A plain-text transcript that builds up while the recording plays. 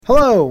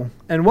Hello,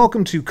 and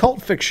welcome to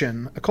Cult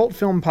Fiction, a cult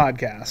film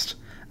podcast.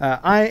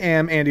 I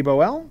am Andy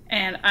Boel.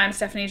 And I'm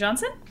Stephanie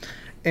Johnson.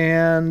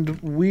 And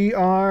we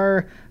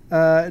are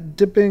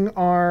dipping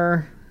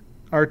our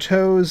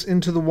toes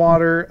into the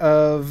water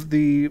of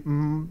the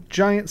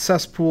giant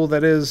cesspool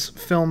that is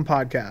film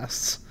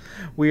podcasts.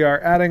 We are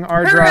adding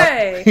our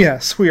Hooray! drop.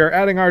 Yes, we are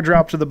adding our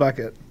drop to the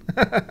bucket.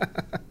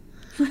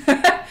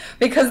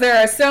 Because there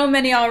are so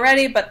many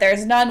already, but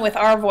there's none with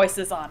our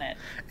voices on it.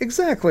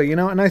 Exactly,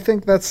 and I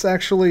think that's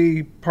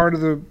actually part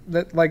of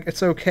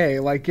it's okay.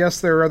 Yes,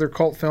 there are other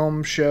cult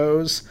film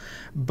shows,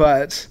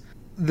 but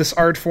this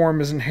art form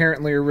is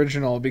inherently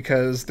original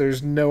because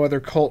there's no other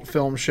cult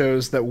film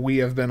shows that we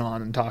have been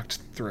on and talked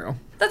through.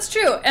 That's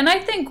true, and I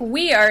think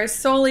we are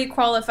solely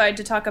qualified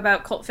to talk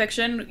about cult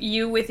fiction,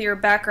 you with your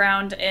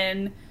background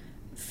in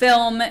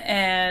film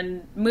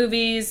and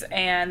movies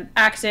and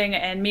acting,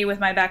 and me with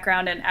my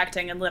background in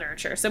acting and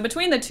literature. So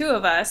between the two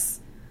of us,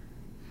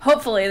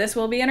 hopefully this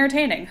will be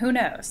entertaining. Who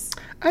knows?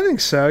 I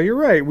think so. You're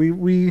right.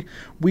 We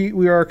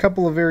are a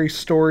couple of very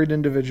storied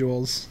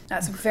individuals.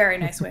 That's a very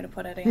nice way to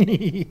put it,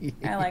 Andy.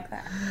 I like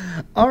that.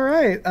 All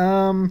right.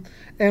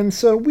 And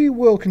so we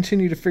will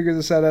continue to figure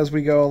this out as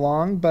we go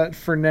along. But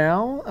for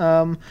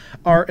now,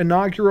 our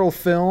inaugural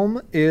film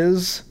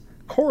is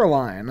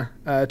CORALINE,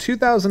 a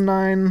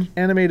 2009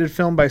 animated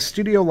film by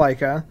Studio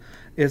Laika.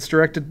 It's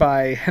directed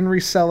by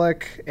Henry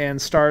Selick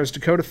and stars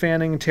Dakota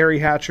Fanning, Terry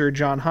Hatcher,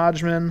 John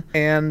Hodgman.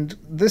 And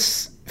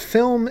this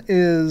film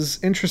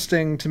is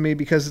interesting to me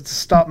because it's a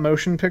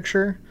stop-motion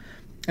picture.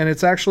 And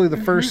it's actually the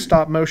first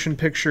stop-motion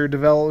picture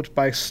developed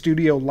by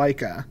Studio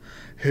Laika,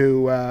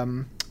 who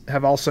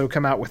have also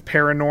come out with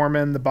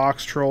Paranorman, The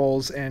Box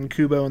Trolls, and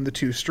Kubo and the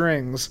Two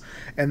Strings,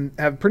 and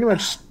have pretty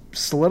much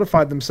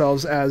solidified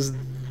themselves as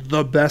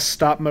the best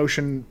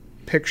stop-motion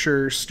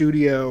picture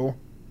studio,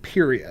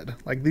 period.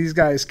 These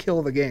guys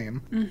kill the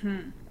game.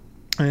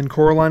 Mm-hmm. And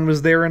CORALINE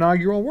was their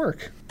inaugural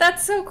work.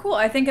 That's so cool.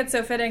 I think it's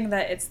so fitting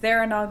that it's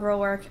their inaugural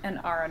work and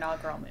our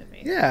inaugural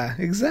movie. Yeah,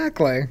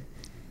 exactly.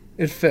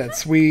 It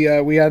fits. We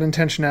had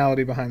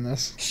intentionality behind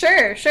this.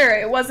 Sure.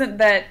 It wasn't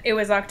that it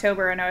was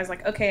October and I was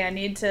like, okay, I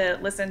need to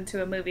listen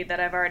to a movie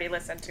that I've already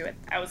listened to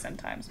 1,000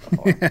 times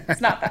before.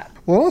 It's not that.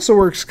 Well, it also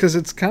works because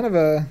it's kind of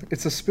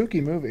it's a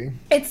spooky movie.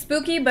 It's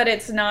spooky, but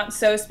it's not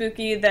so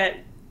spooky that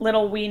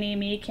little weenie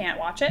me can't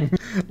watch it.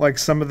 Like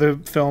some of the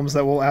films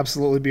that will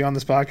absolutely be on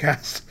this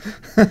podcast.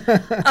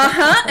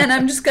 And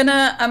I'm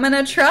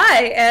gonna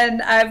try,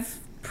 and I've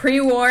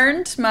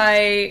pre-warned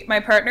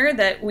my partner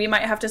that we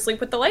might have to sleep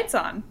with the lights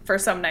on for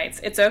some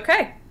nights. It's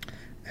okay.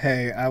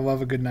 Hey, I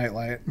love a good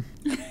nightlight.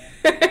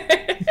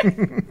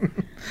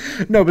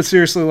 No, but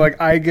seriously,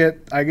 I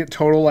get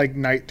total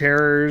night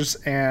terrors,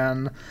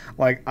 and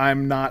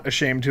I'm not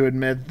ashamed to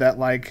admit that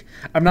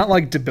I'm not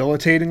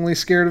debilitatingly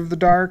scared of the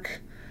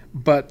dark,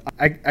 but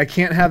I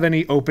can't have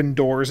any open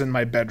doors in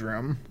my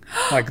bedroom.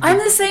 I'm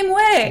the same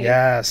way.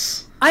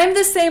 Yes. I'm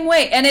the same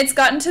way, and it's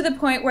gotten to the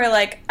point where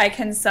I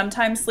can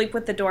sometimes sleep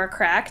with the door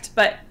cracked,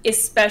 but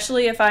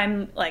especially if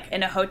I'm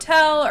in a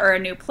hotel or a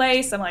new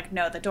place, I'm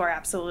no, the door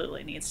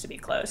absolutely needs to be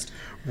closed.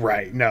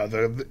 Right. No,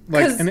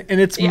 and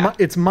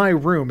it's my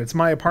room, it's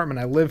my apartment,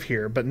 I live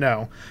here, but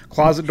no,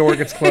 closet door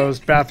gets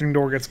closed, bathroom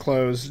door gets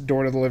closed,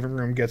 door to the living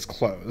room gets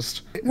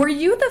closed. Were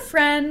you the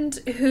friend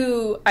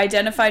who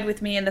identified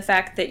with me in the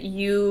fact that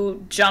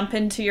you jump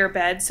into your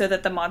bed so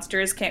that the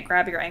monsters can't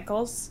grab your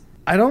ankles?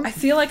 I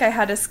feel like I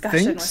had a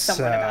discussion with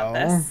someone about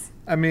this.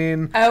 I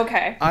mean,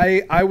 okay.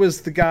 I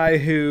was the guy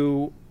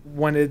who,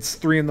 when it's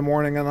 3 a.m.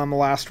 and I'm the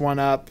last one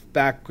up,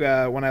 back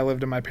when I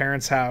lived in my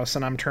parents' house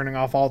and I'm turning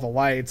off all the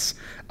lights,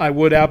 I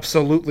would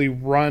absolutely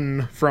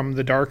run from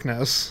the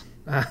darkness.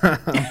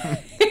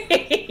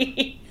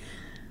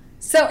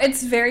 So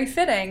it's very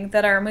fitting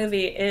that our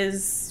movie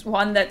is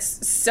one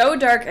that's so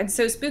dark and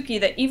so spooky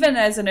that even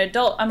as an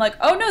adult, I'm like,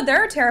 oh no,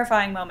 there are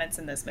terrifying moments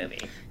in this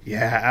movie.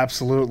 Yeah,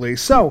 absolutely.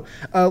 So,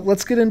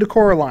 let's get into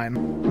CORALINE.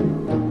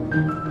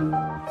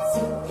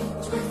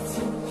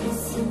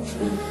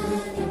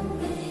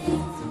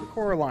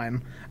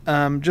 CORALINE.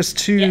 Just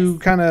to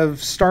kind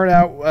of start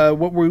out,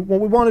 what we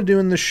want to do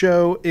in the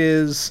show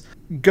is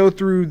go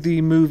through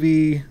the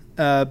movie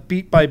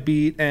beat by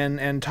beat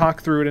and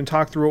talk through it and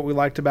talk through what we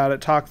liked about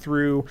it, talk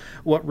through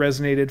what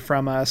resonated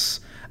from us.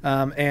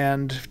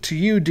 And to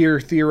you, dear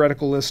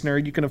theoretical listener,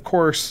 you can, of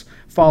course,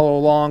 follow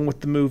along with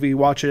the movie,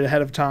 watch it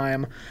ahead of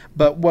time.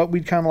 But what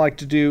we'd kind of like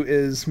to do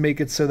is make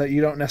it so that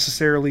you don't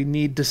necessarily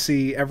need to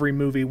see every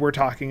movie we're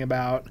talking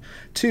about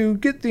to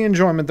get the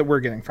enjoyment that we're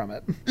getting from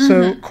it. Mm-hmm.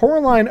 So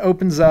CORALINE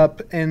opens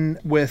up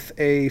with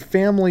a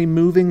family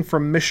moving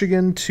from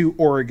Michigan to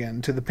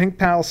Oregon to the Pink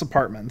Palace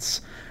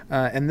Apartments.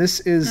 And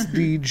this is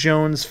the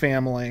Jones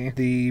family,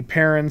 the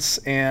parents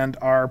and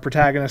our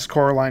protagonist,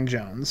 CORALINE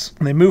Jones.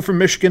 And they move from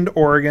Michigan to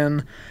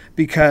Oregon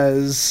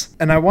because,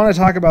 and I want to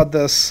talk about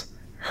this,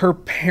 her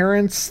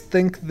parents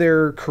think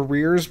their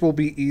careers will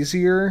be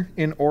easier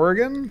in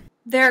Oregon.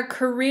 Their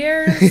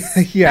careers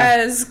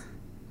as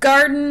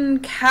garden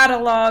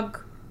catalog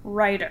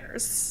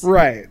writers.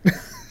 Right.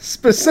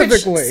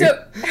 Specifically.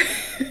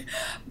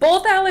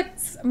 Both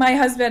Alex my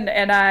husband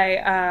and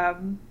I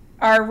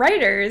are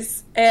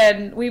writers,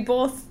 and we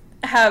both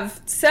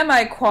have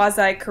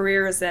semi-quasi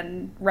careers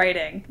in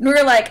writing. And we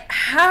were like,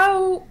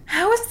 how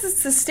is this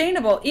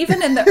sustainable?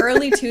 Even in the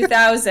early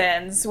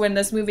 2000s, when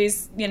this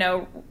movie's,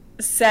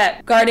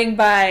 set guarding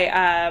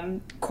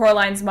by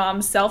Coraline's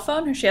mom's cell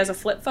phone. She has a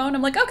flip phone.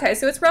 I'm like, okay,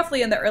 so it's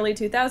roughly in the early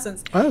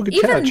 2000s. Oh, good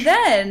Even catch.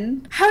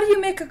 Then, how do you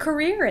make a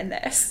career in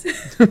this?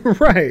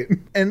 Right.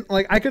 And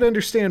like, I could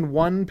understand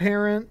one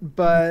parent,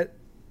 but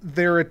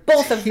they're a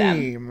both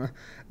team. Of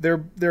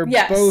them. They're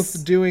yes.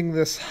 both doing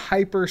this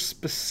hyper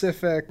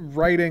specific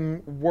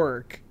writing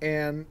work,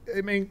 and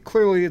I mean,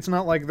 clearly it's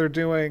not like they're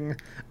doing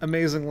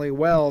amazingly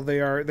well.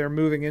 They're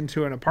moving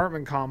into an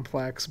apartment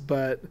complex,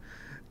 but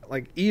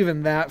like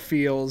even that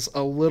feels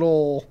a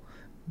little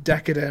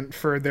decadent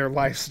for their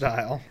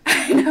lifestyle.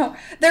 I know.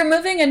 They're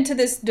moving into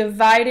this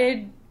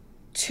divided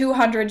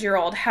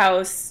 200-year-old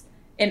house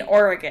in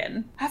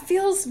Oregon. That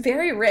feels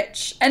very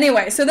rich.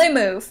 Anyway, so they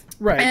move.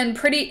 Right. And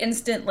pretty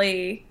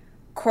instantly,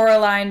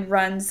 Coraline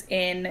runs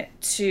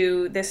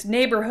into this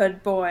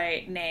neighborhood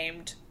boy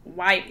named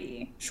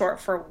Wybie, short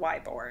for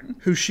Wyborn.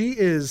 Who she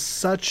is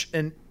such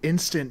an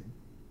instant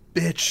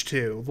bitch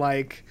to.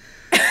 Like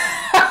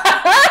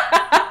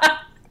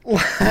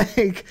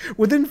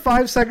within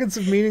 5 seconds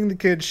of meeting the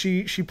kid,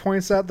 she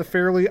points out the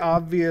fairly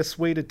obvious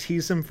way to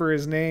tease him for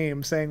his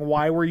name, saying,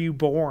 "Why were you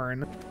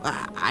born?"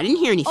 I didn't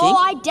hear anything. Oh,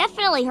 I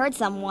definitely heard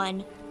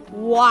someone.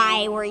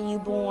 Why were you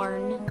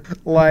born?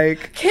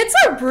 Like, kids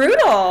are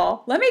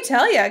brutal. Let me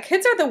tell you,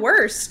 kids are the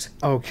worst.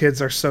 Oh, kids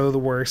are so the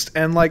worst.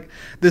 And like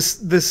this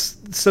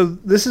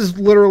is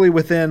literally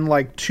within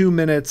like 2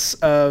 minutes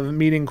of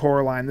meeting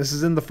Coraline. This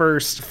is in the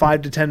first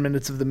 5 to 10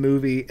 minutes of the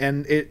movie,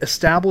 and it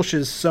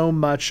establishes so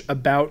much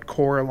about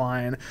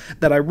Coraline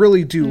that I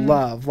really do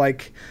love.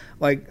 Like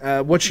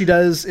what she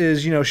does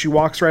is, she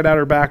walks right out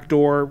her back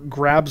door,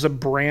 grabs a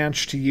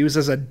branch to use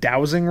as a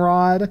dowsing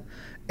rod,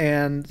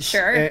 and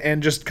sure.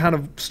 and just kind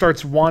of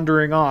starts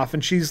wandering off,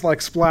 and she's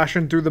like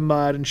splashing through the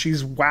mud, and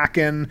she's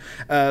whacking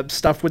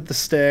stuff with the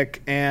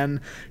stick, and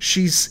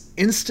she's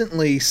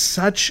instantly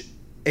such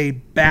a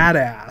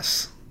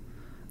badass.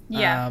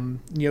 Yeah.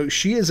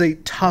 She is a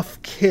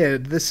tough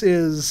kid. This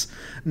is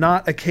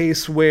not a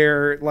case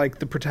where like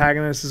the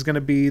protagonist is going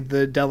to be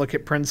the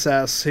delicate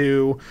princess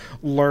who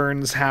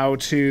learns how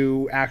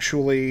to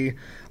actually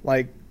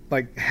like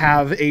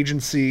have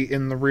agency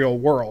in the real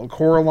world.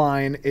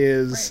 Coraline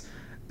is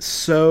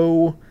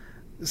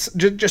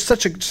just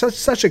such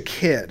a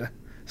kid,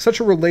 such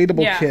a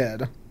relatable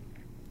kid.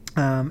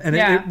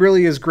 It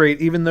really is great,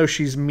 even though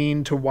she's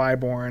mean to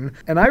Wyborn.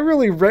 And I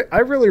really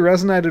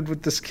resonated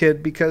with this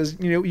kid because,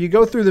 you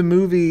go through the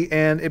movie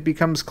and it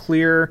becomes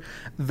clear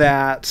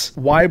that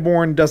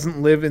Wyborn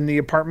doesn't live in the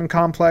apartment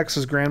complex.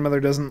 His grandmother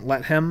doesn't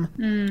let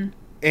him.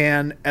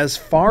 And as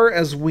far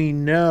as we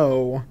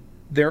know,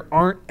 there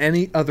aren't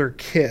any other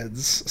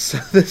kids. So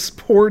this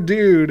poor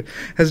dude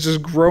has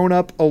just grown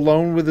up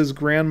alone with his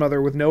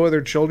grandmother with no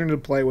other children to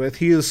play with.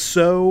 He is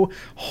so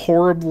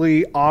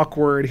horribly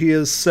awkward. He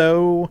is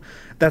so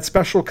that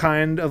special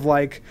kind of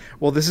like,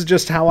 well, this is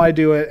just how I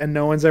do it, and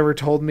no one's ever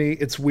told me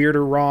it's weird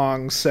or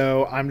wrong,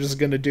 so I'm just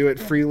going to do it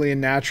freely and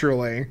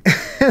naturally.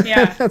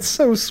 Yeah. That's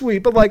so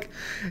sweet. But like,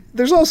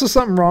 there's also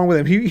something wrong with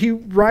him. He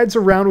rides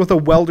around with a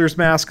welder's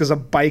mask as a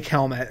bike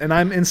helmet, and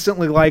I'm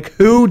instantly like,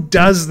 who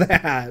does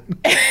that?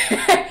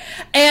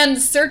 And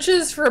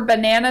searches for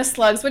banana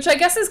slugs, which I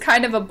guess is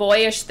kind of a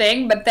boyish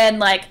thing, but then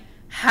like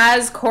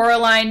has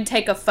Coraline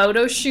take a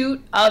photo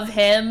shoot of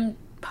him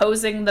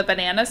posing the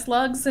banana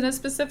slugs in a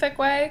specific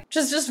way, which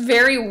is just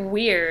very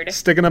weird.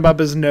 Sticking them up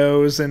his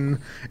nose and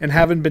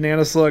having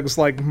banana slugs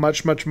like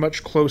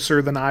much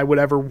closer than I would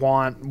ever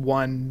want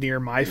one near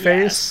my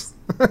face.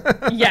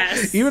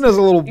 Yes. Even as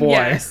a little boy.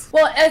 Yes.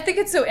 Well, I think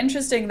it's so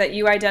interesting that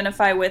you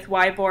identify with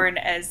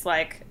Wyborn as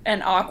like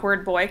an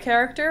awkward boy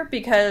character,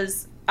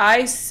 because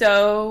I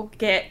so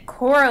get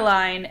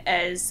Coraline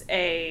as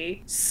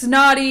a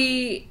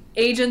snotty,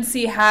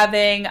 agency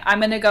having, I'm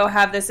going to go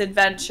have this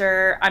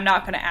adventure, I'm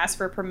not going to ask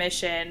for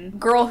permission,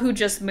 girl who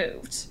just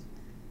moved.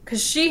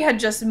 Because she had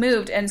just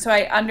moved, and so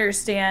I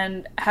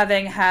understand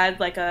having had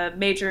like a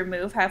major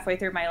move halfway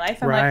through my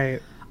life. I'm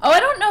like, oh, I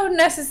don't know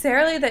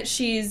necessarily that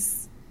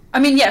she's, I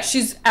mean, yeah,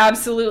 she's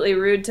absolutely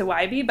rude to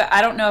Wybie, but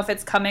I don't know if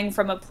it's coming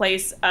from a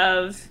place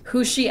of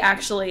who she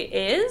actually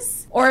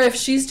is, or if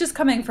she's just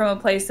coming from a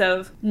place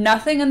of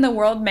nothing in the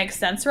world makes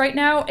sense right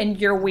now,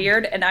 and you're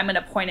weird, and I'm going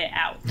to point it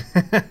out.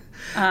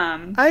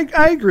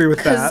 I agree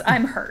with that. Because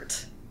I'm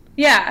hurt.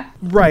 Yeah.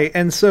 Right.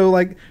 And so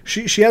like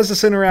she has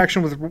this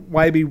interaction with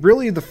Wybie.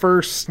 Really the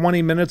first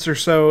 20 minutes or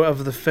so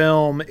of the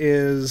film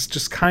is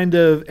just kind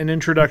of an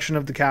introduction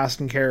of the cast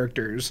and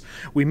characters.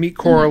 We meet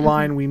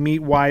Coraline, we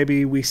meet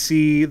Wybie, we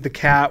see the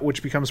cat,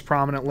 which becomes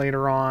prominent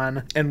later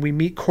on, and we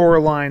meet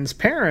Coraline's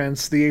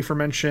parents, the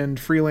aforementioned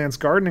freelance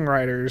gardening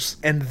writers,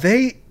 and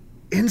they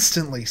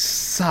instantly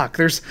suck.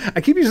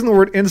 I keep using the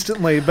word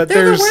instantly, but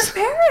they're the worst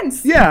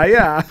parents.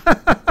 Yeah.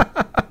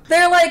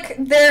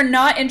 they're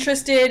not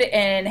interested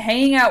in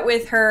hanging out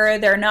with her.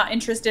 They're not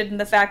interested in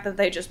the fact that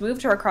they just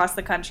moved her across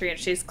the country and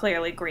she's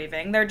clearly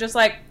grieving. They're just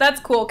like, that's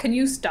cool. Can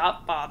you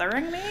stop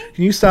bothering me?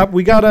 Can you stop?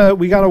 We gotta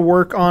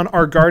work on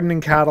our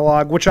gardening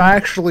catalog, which I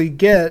actually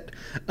get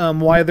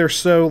why they're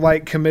so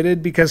like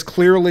committed, because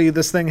clearly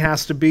this thing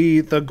has to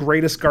be the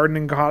greatest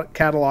gardening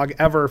catalog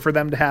ever for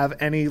them to have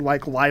any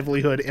like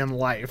livelihood in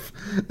life.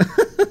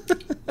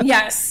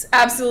 Yes,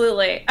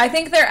 absolutely. I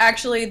think they're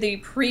actually the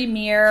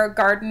premier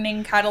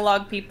gardening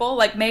catalog people.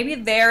 Like, maybe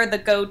they're the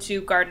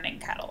go-to gardening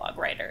catalog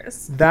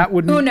writers. That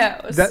would... Who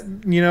knows? That,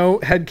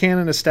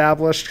 headcanon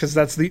established, because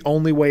that's the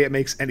only way it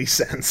makes any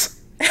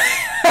sense.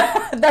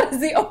 That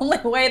is the only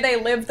way they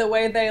live the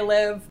way they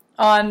live.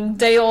 On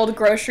day-old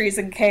groceries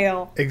and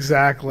kale.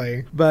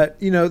 Exactly. But,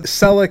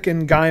 Selick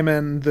and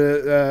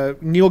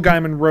Gaiman, Neil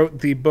Gaiman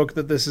wrote the book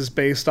that this is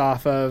based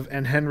off of,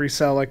 and Henry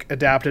Selick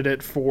adapted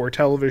it for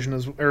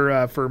television,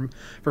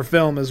 for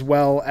film, as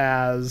well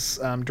as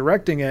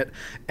directing it.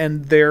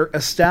 And they're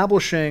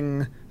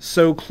establishing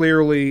so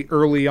clearly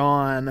early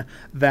on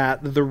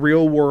that the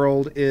real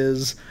world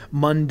is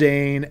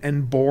mundane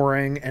and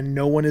boring, and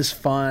no one is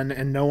fun,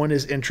 and no one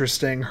is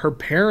interesting. Her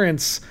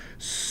parents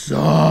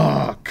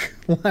suck.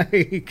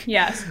 Like,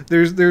 yes,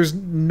 there's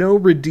no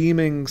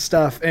redeeming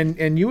stuff,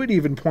 and you had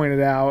even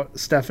pointed out,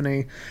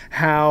 Stephanie,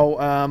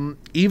 how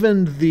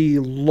even the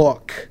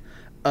look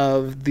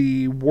of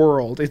the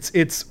world,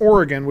 it's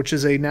Oregon, which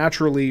is a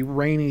naturally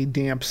rainy,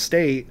 damp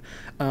state,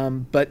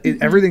 but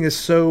everything is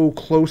so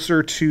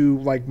closer to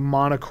like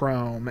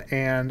monochrome,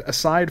 and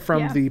aside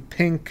from the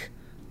pink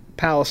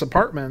palace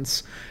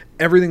apartments,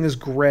 everything is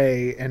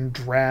gray and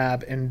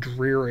drab and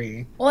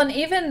dreary. Well, and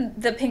even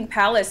the Pink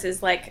Palace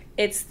is like,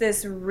 it's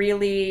this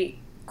really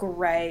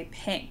gray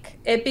pink.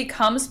 It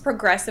becomes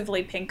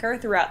progressively pinker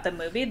throughout the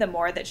movie the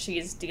more that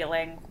she's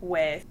dealing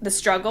with the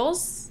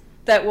struggles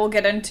that we'll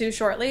get into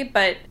shortly,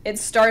 but it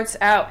starts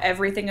out,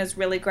 everything is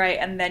really gray,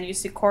 and then you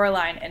see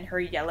Coraline in her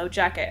yellow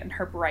jacket and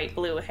her bright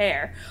blue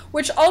hair,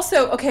 which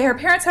also, okay, her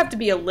parents have to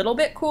be a little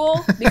bit cool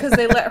because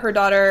they let her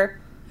daughter...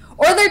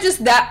 Or they're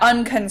just that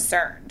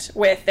unconcerned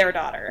with their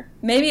daughter.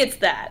 Maybe it's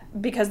that,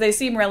 because they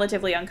seem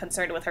relatively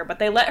unconcerned with her, but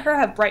they let her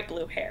have bright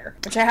blue hair,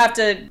 which I have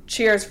to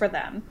cheers for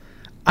them.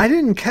 I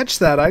didn't catch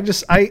that.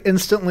 I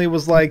instantly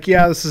was like,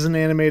 yeah, this is an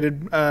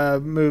animated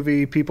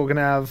movie. People can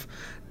have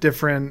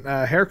different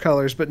hair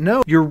colors. But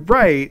no, you're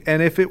right.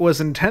 And if it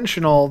was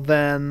intentional,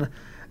 then...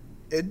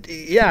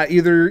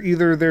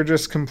 either they're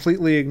just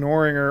completely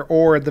ignoring her,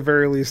 or at the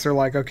very least they're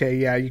like, okay,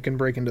 yeah, you can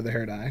break into the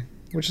hair dye,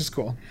 which is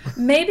cool.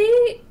 Maybe...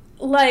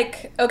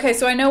 Like, okay,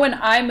 so I know when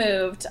I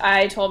moved,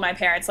 I told my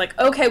parents, like,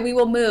 okay, we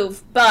will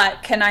move,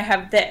 but can I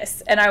have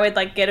this? And I would,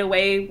 like, get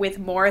away with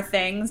more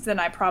things than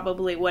I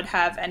probably would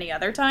have any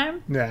other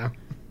time. Yeah.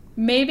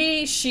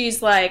 Maybe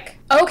she's like,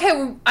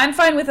 okay, I'm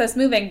fine with us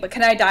moving, but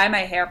can I dye my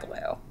hair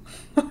blue?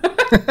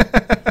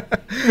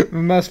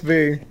 Must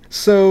be.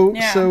 So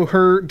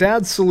her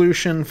dad's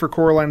solution for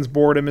Coraline's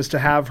boredom is to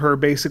have her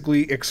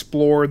basically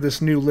explore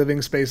this new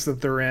living space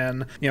that they're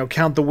in.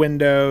 Count the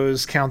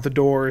windows, count the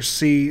doors,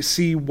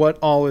 see what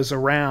all is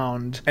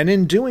around. And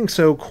in doing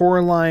so,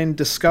 Coraline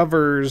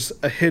discovers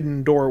a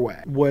hidden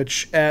doorway,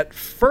 which at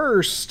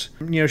first,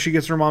 she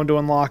gets her mom to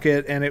unlock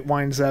it, and it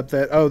winds up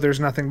that, oh, there's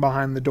nothing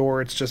behind the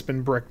door, it's just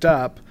been bricked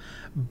up.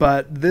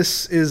 But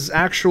this is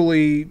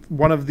actually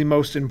one of the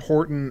most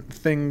important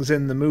things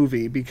in the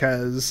movie,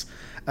 because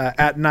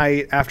at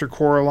night, after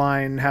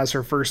Coraline has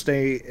her first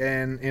day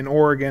in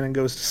Oregon and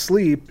goes to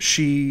sleep,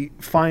 she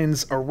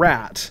finds a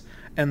rat.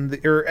 And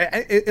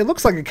it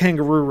looks like a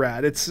kangaroo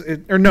rat.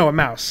 A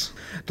mouse.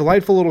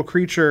 Delightful little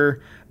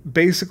creature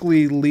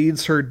basically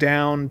leads her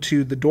down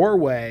to the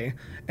doorway,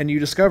 and you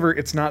discover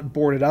it's not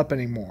boarded up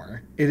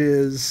anymore. It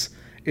is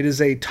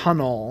a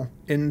tunnel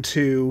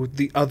into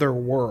the other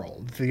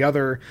world, the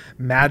other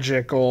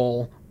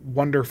magical,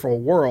 wonderful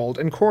world.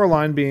 And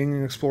Coraline, being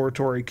an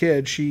exploratory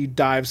kid, she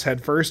dives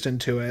headfirst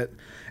into it.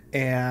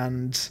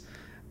 And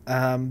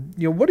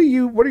what are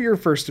your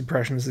first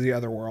impressions of the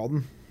other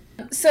world?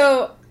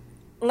 So,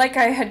 like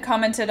I had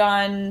commented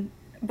on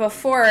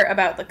before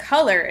about the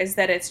color, is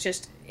that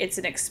it's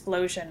an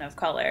explosion of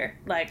color.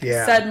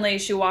 Suddenly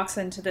she walks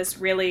into this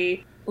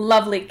really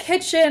lovely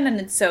kitchen, and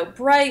it's so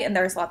bright, and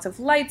there's lots of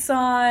lights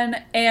on,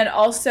 and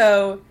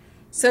also,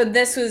 so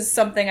this was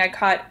something I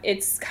caught,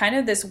 it's kind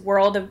of this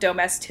world of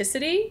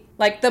domesticity.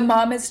 Like, the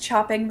mom is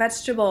chopping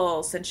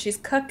vegetables, and she's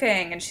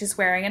cooking, and she's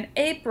wearing an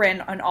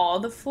apron, and all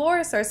the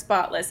floors are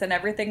spotless, and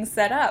everything's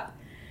set up.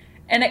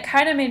 And it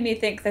kind of made me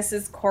think this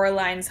is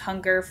Coraline's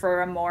hunger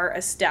for a more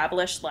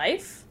established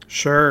life.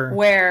 Sure.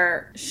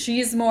 Where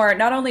she's more,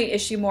 not only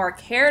is she more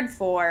cared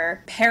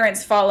for,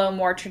 parents follow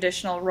more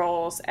traditional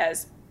roles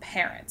as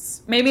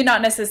parents. Maybe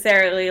not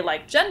necessarily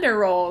like gender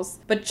roles,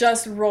 but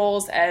just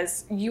roles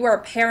as, you are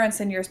parents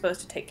and you're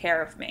supposed to take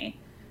care of me.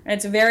 And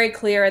it's very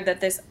clear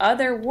that this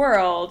other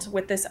world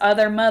with this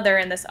other mother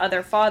and this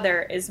other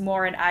father is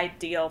more an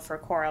ideal for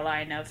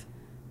Coraline of,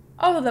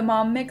 oh, the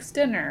mom makes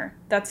dinner.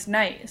 That's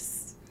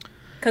nice.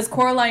 Because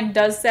Coraline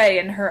does say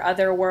in her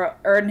other world,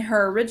 or in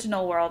her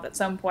original world at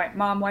some point,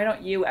 Mom, why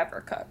don't you ever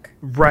cook?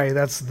 Right,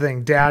 that's the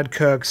thing. Dad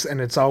cooks, and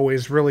it's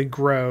always really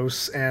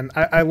gross. And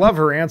I love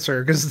her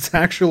answer, because it's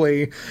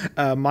actually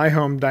my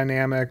home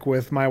dynamic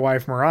with my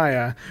wife,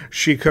 Mariah.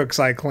 She cooks,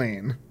 I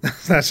clean.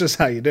 That's just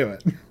how you do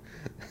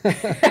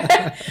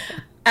it.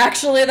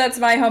 Actually, that's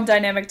my home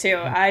dynamic, too.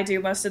 I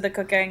do most of the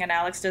cooking, and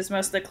Alex does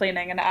most of the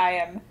cleaning, and I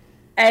am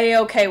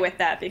A-okay with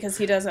that, because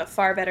he does a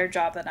far better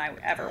job than I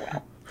ever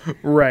will.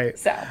 Right.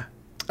 So.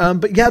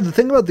 But yeah, the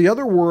thing about the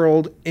other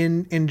world,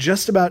 in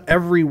just about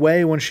every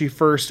way when she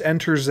first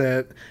enters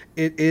it,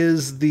 it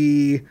is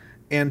the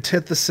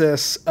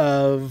antithesis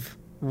of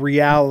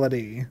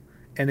reality.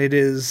 And it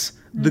is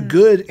the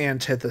good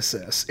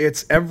antithesis.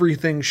 It's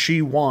everything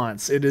she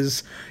wants. It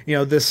is,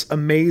 this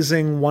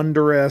amazing,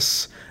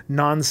 wondrous,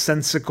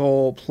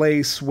 nonsensical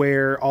place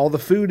where all the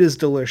food is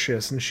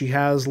delicious and she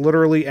has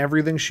literally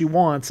everything she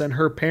wants and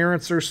her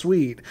parents are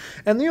sweet.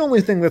 And the only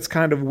thing that's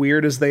kind of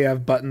weird is they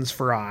have buttons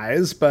for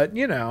eyes, but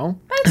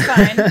That's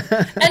fine.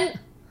 And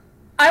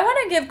I want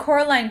to give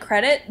Coraline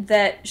credit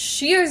that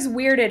she is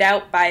weirded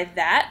out by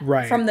that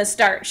from the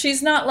start.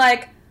 She's not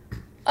like,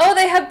 oh,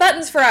 they have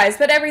buttons for eyes,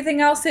 but everything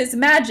else is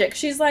magic.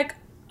 She's like,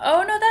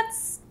 oh, no,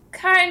 that's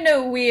kind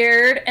of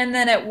weird. And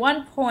then at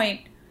one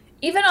point,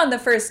 even on the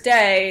first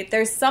day,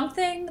 there's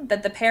something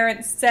that the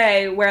parents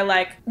say where,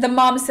 like, the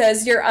mom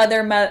says, your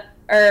other mother,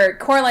 or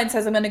Coraline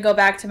says, I'm going to go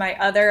back to my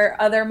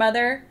other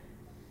mother.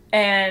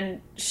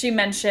 And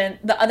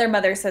the other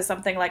mother says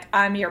something like,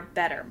 I'm your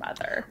better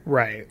mother.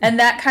 Right. And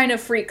that kind of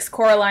freaks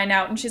Coraline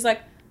out. And she's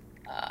like,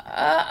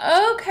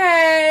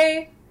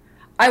 okay.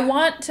 I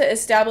want to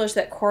establish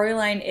that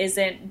Coraline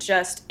isn't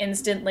just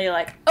instantly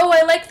like, oh,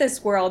 I like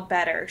this world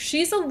better.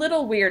 She's a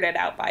little weirded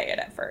out by it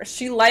at first.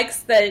 She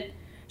likes that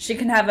she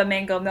can have a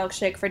mango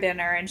milkshake for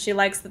dinner, and she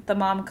likes that the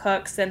mom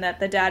cooks and that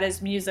the dad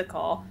is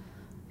musical.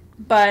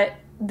 But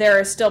there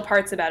are still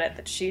parts about it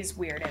that she's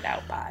weirded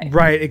out by.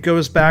 Right. It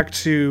goes back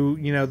to,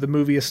 the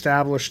movie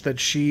established that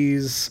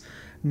she's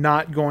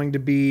not going to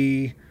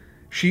be...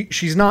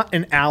 She's not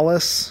an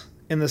Alice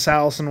in this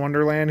Alice in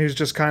Wonderland who's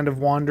just kind of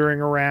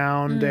wandering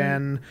around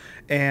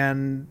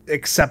and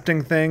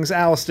accepting things.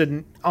 Alice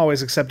didn't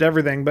always accept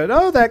everything,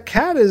 but that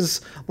cat is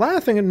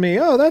laughing at me.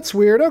 Oh, that's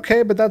weird.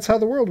 Okay, but that's how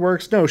the world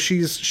works. No,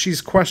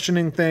 she's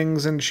questioning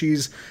things and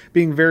she's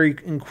being very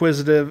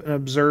inquisitive and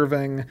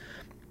observing.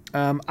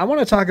 I want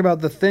to talk about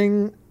the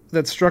thing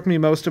that struck me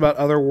most about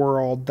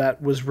Otherworld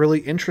that was really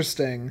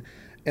interesting.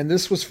 And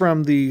this was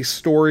from the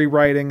story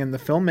writing and the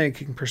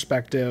filmmaking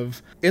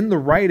perspective. In the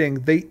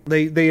writing,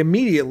 they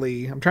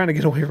immediately, I'm trying to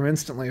get away from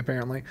instantly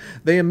apparently,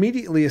 they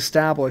immediately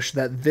established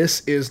that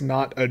this is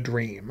not a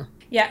dream.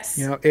 Yes.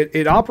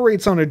 It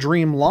operates on a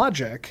dream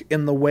logic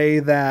in the way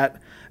that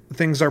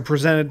things are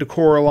presented to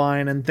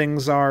Coraline and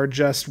things are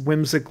just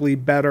whimsically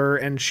better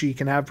and she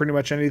can have pretty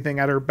much anything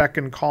at her beck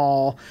and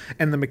call.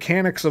 And the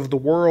mechanics of the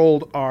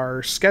world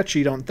are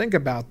sketchy, don't think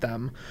about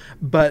them.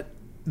 But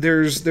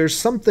there's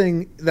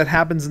something that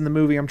happens in the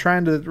movie. I'm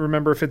trying to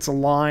remember if it's a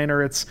line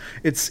or it's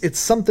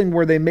something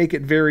where they make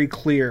it very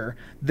clear.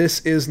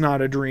 This is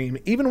not a dream.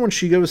 Even when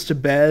she goes to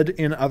bed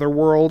in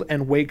Otherworld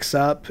and wakes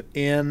up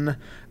in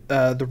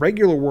the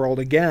regular world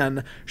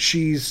again,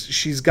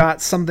 she's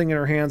got something in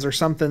her hands or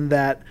something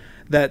that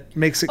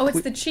makes it. Oh, it's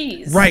the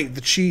cheese. Right,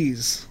 the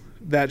cheese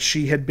that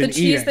she had been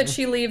eating. The cheese that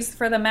she leaves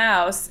for the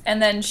mouse,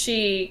 and then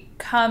she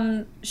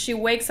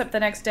wakes up the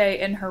next day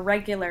in her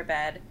regular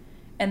bed.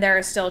 And there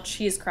are still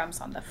cheese crumbs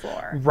on the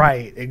floor.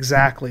 Right,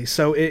 exactly.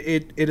 So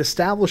it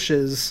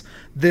establishes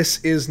this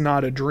is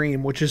not a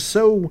dream, which is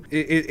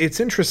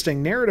it's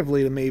interesting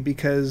narratively to me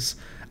because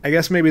I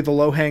guess maybe the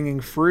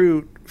low-hanging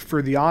fruit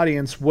for the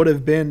audience would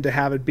have been to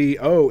have it be,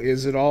 oh,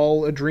 is it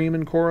all a dream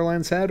in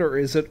Coraline's head, or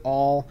is it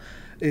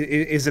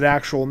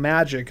actual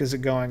magic? Is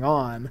it going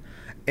on?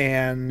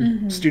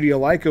 And Studio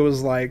Laika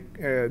was like,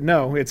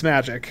 no, it's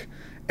magic.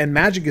 And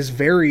magic is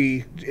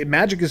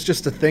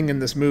just a thing in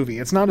this movie.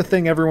 It's not a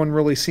thing everyone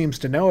really seems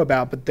to know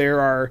about, but there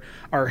are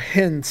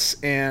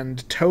hints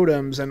and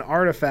totems and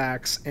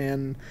artifacts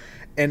and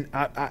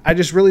I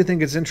just really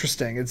think it's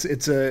interesting.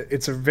 It's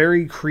a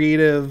very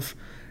creative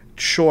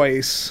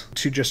choice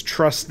to just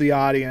trust the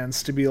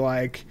audience to be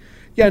like,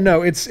 yeah,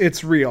 no,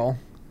 it's real.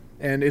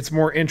 And it's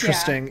more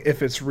interesting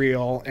if it's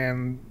real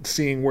and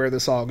seeing where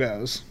this all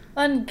goes.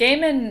 And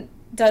Gaiman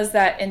does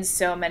that in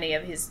so many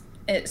of his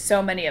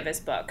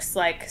books,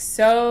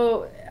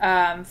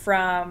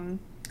 from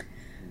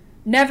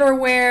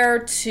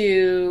Neverwhere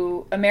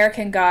to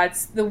American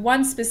Gods. The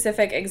one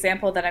specific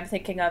example that I'm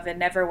thinking of in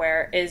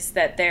Neverwhere is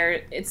that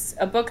it's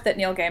a book that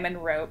Neil Gaiman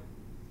wrote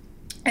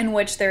in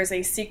which there's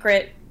a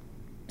secret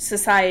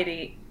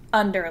society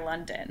under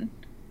London.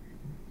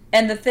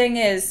 And the thing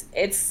is,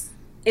 it's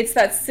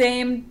that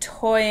same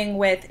toying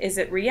with, is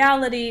it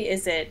reality?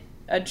 Is it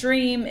a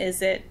dream?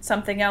 Is it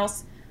something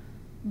else?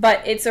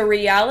 But it's a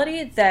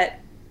reality that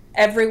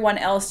everyone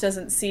else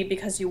doesn't see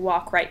because you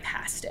walk right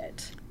past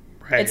it.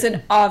 Right. It's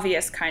an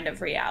obvious kind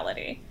of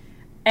reality.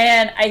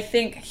 And I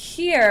think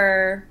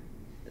here,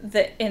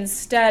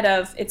 instead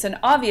of it's an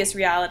obvious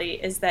reality,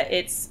 is that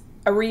it's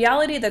a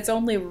reality that's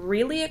only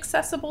really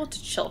accessible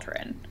to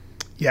children.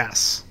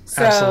 Yes,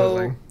 so,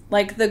 absolutely.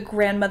 Like the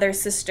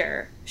grandmother's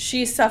sister,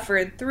 she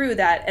suffered through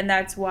that, and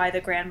that's why the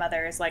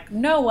grandmother is like,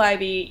 no,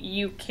 Ivy,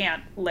 you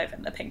can't live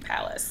in the Pink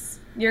Palace.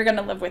 You're going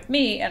to live with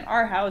me in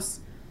our house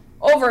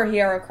over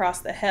here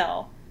across the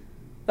hill.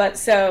 But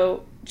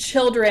so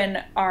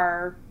children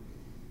are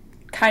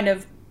kind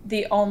of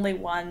the only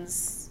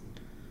ones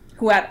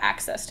who have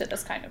access to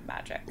this kind of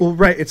magic. Well,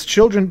 right, it's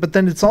children, but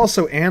then it's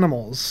also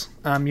animals.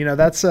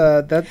 That's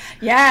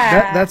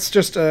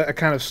just a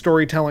kind of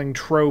storytelling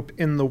trope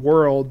in the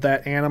world,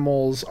 that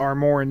animals are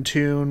more in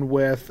tune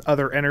with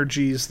other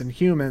energies than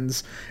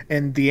humans,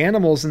 and the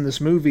animals in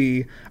this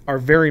movie are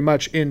very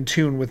much in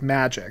tune with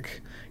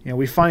magic.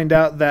 We find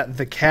out that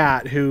the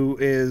cat, who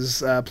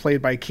is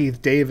played by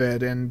Keith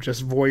David and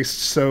just voiced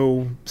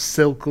so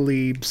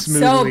silkily,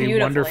 smoothly,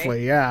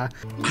 wonderfully. Yeah.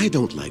 I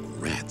don't like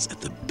rats at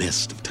the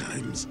best of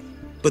times,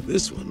 but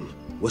this one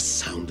was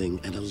sounding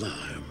an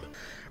alarm.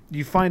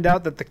 You find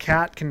out that the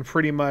cat can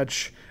pretty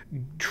much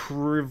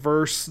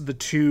traverse the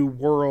two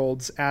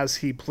worlds as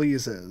he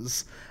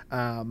pleases.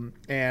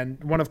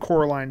 And one of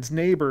Coraline's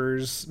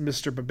neighbors,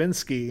 Mr.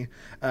 Babinski,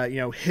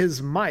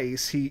 his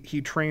mice,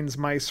 he trains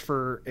mice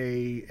for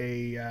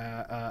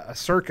a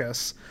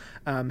circus.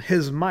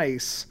 His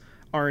mice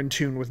are in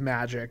tune with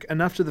magic,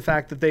 enough to the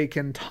fact that they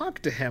can talk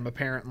to him,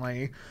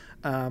 apparently.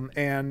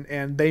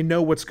 And they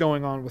know what's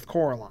going on with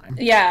Coraline.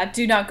 Yeah,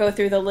 do not go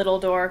through the little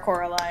door,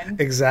 Coraline.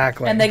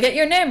 Exactly. And they get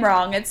your name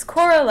wrong. It's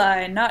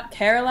Coraline, not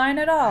Caroline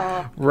at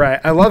all. Right.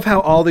 I love how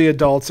all the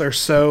adults are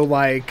so,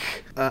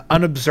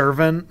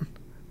 unobservant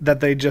that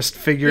they just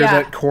figure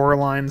that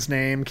Coraline's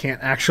name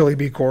can't actually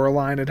be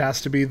Coraline. It has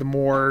to be the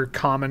more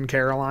common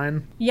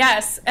Caroline.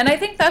 Yes, and I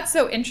think that's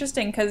so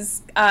interesting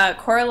because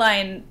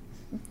Coraline,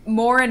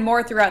 more and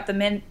more throughout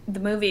the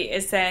movie,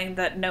 is saying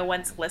that no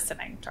one's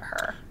listening to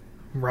her.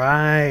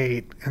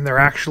 Right. And they're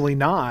actually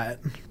not.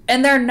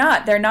 And they're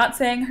not. They're not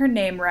saying her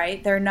name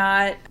right. They're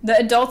not. The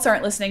adults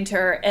aren't listening to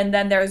her. And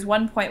then there's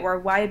one point where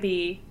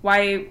YB,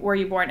 why were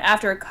you born?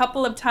 After a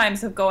couple of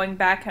times of going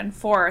back and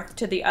forth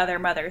to the other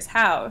mother's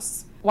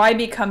house,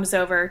 YB comes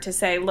over to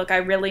say, look, I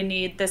really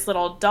need this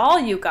little doll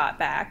you got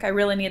back. I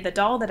really need the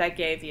doll that I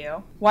gave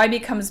you.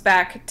 YB comes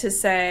back to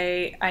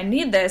say, I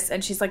need this.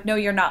 And she's like, no,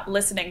 you're not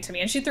listening to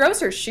me. And she throws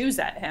her shoes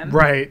at him.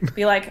 Right.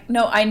 Be like,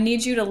 no, I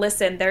need you to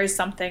listen. There's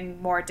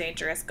something more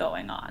dangerous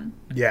going on.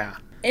 Yeah.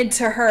 And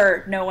to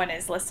her, no one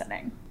is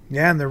listening.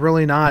 Yeah, and they're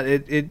really not.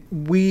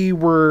 We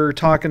were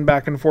talking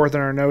back and forth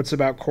in our notes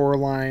about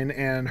Coraline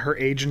and her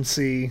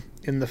agency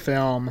in the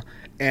film,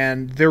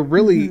 and there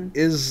really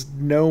is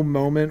no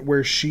moment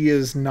where she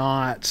is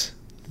not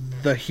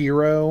the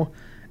hero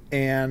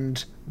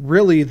and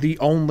really the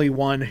only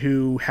one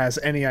who has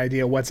any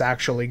idea what's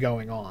actually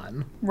going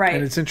on. Right.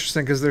 And it's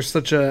interesting because there's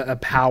such a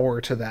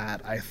power to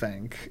that, I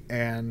think,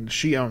 and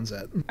she owns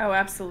it. Oh,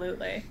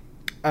 absolutely.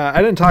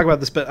 I didn't talk about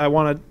this, but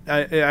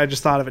I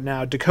just thought of it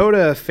now.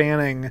 Dakota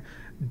Fanning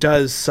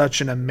does such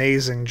an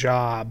amazing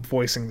job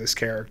voicing this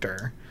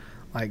character.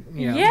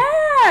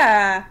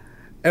 Yeah.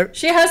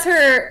 She has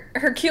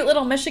her cute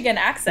little Michigan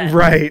accent.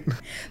 Right.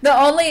 The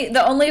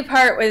only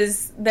part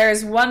was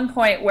there's one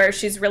point where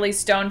she's really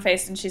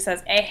stone-faced and she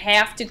says, I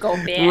have to go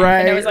back.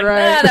 Right, and I was like,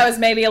 that was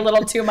maybe a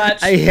little too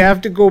much. I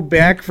have to go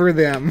back for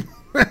them.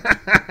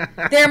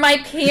 They're my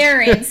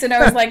parents. And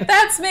I was like,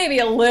 that's maybe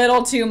a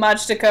little too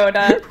much,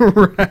 Dakota.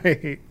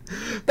 Right.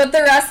 But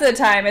the rest of the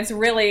time, it's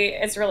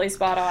really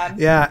spot on.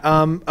 Yeah.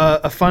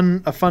 A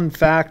fun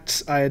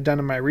fact I had done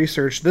in my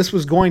research, this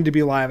was going to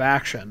be live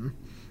action,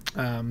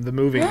 the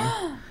movie.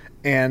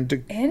 And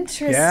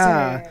interesting.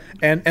 Yeah,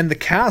 and the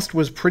cast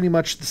was pretty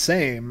much the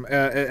same.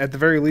 At the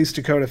very least,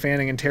 Dakota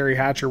Fanning and Terry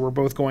Hatcher were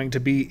both going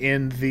to be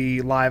in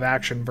the live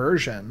action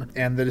version,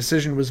 and the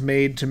decision was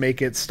made to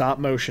make it stop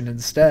motion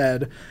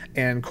instead.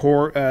 And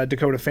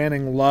Dakota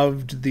Fanning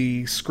loved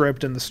the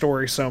script and the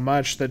story so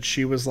much that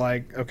she was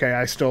like, "Okay,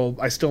 I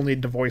still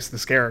need to voice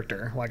this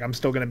character. Like, I'm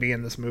still going to be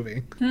in this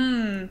movie."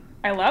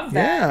 I love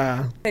that.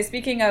 Yeah. Okay,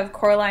 speaking of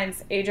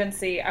Coraline's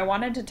agency, I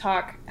wanted to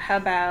talk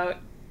about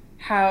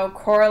how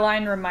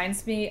Coraline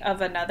reminds me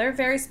of another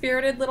very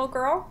spirited little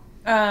girl.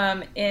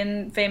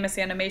 In famous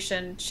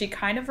animation, she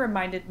kind of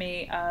reminded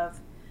me of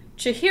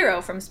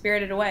Chihiro from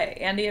Spirited Away.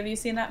 Andy, have you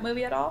seen that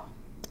movie at all?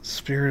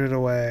 Spirited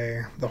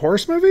Away. The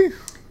horse movie?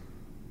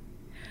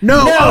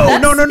 No.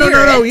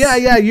 No.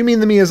 Yeah. You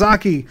mean the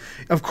Miyazaki.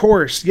 Of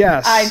course,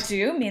 yes. I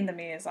do mean the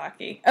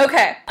Miyazaki.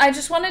 Okay. I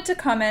just wanted to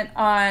comment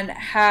on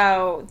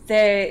how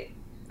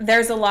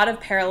there's a lot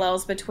of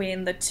parallels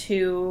between the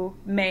two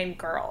main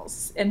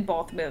girls in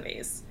both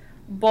movies.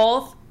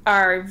 Both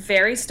are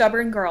very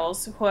stubborn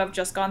girls who have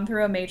just gone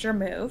through a major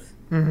move.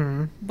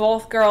 Mm-hmm.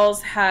 Both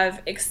girls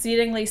have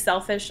exceedingly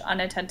selfish,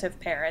 unattentive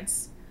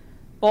parents.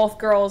 Both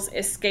girls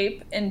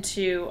escape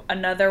into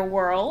another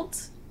world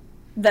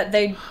that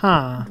they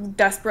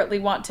desperately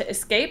want to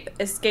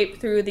escape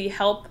through the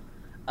help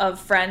of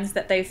friends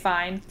that they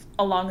find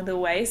along the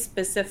way,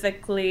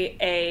 specifically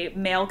a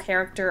male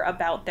character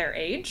about their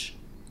age.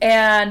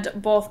 And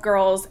both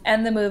girls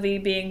end the movie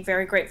being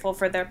very grateful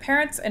for their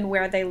parents and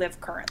where they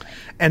live currently.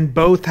 And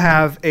both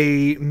have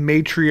a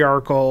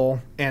matriarchal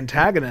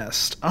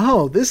antagonist.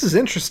 Oh, this is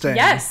interesting.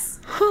 Yes.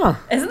 Huh.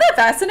 Isn't that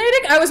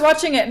fascinating? I was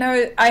watching it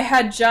and I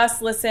had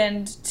just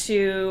listened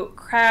to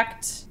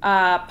Cracked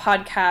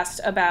podcast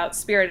about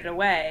Spirited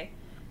Away.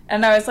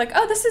 And I was like,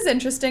 oh, this is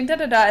interesting,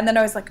 da-da-da. And then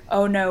I was like,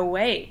 oh, no,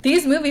 wait.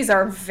 These movies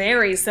are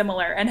very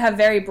similar and have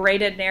very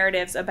braided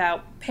narratives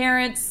about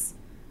parents,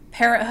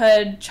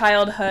 parenthood,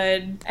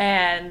 childhood,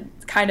 and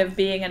kind of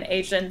being an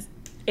agency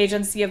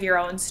of your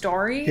own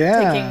story,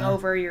 taking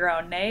over your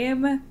own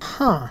name.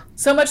 Huh.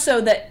 So much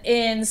so that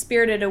in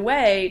Spirited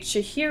Away,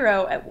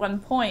 Chihiro at one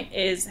point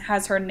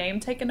has her name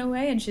taken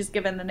away and she's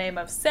given the name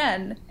of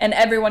Sen, and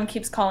everyone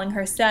keeps calling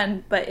her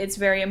Sen, but it's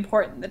very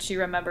important that she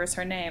remembers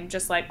her name,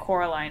 just like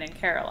Coraline and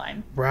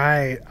Caroline.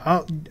 Right.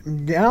 Oh,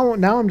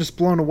 now I'm just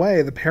blown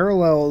away. The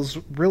parallels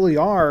really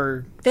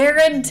are...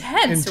 They're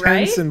intense,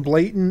 right? Intense and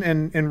blatant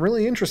and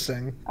really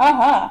interesting.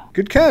 Uh-huh.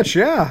 Good catch,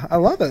 yeah. I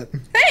love it.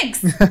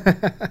 Thanks!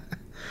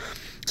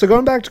 So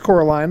going back to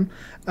Coraline,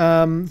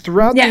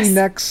 throughout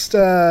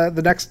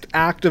the next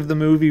act of the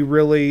movie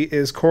really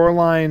is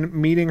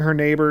Coraline meeting her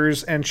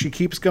neighbors, and she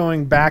keeps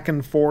going back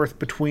and forth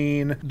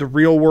between the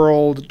real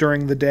world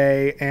during the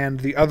day and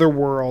the other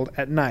world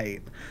at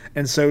night.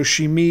 And so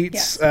she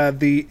meets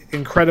the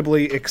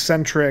incredibly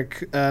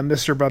eccentric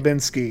Mr.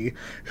 Babinski,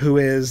 who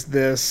is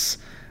this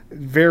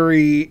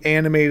very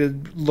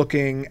animated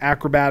looking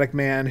acrobatic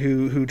man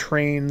who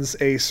trains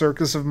a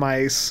circus of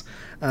mice.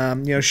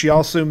 She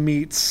also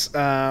meets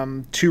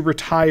two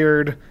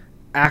retired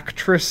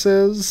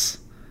actresses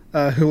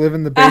who live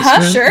in the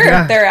basement. Sure.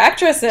 Yeah, they're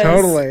actresses.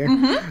 Totally.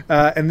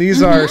 And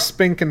these are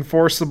Spink and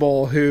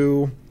Forcible,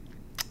 who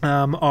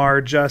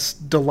are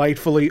just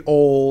delightfully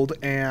old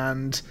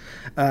and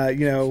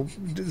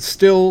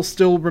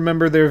still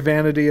remember their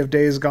vanity of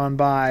days gone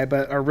by,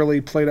 but are really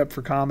played up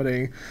for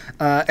comedy,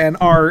 and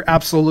are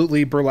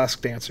absolutely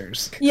burlesque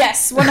dancers.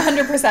 Yes,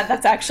 100%.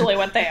 That's actually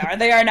what they are.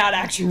 They are not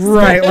actresses.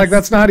 Right, like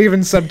that's not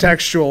even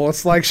subtextual.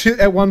 It's like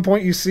at one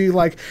point you see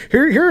like,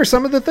 here are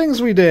some of the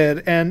things we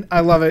did, and I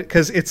love it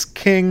because it's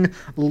King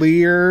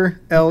Lear,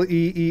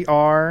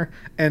 Leer,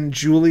 and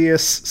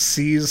Julius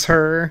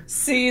Caesar.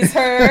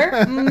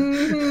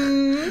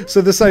 Mm-hmm.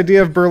 So this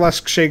idea of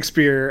burlesque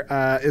Shakespeare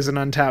is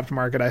an untapped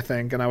market, I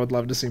think, and I would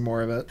love to see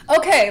more of it.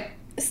 Okay,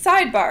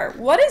 sidebar.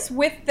 What is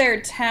with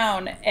their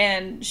town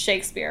and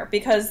Shakespeare?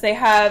 Because they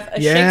have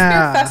a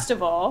Shakespeare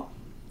festival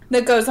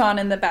that goes on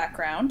in the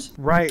background.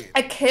 Right.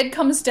 A kid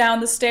comes down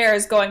the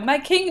stairs going, "My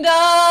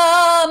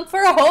kingdom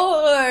for a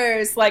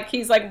horse!" Like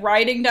he's like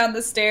riding down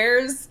the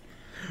stairs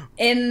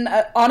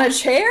on a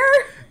chair.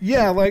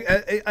 Yeah, like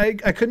I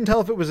couldn't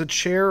tell if it was a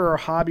chair or a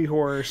hobby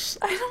horse.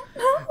 I don't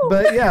know.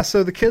 But yeah,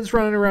 so the kid's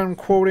running around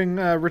quoting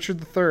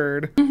Richard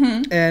III,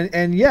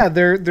 and yeah,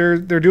 they're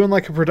doing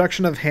like a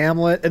production of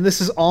Hamlet, and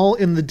this is all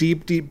in the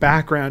deep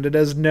background. It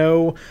has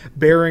no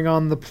bearing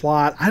on the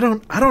plot. I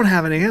don't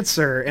have an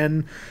answer,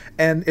 and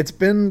it's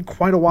been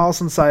quite a while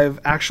since I've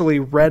actually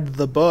read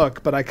the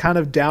book, but I kind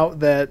of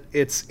doubt that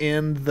it's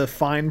in the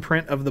fine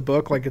print of the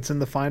book, like it's in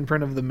the fine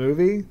print of the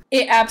movie.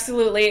 It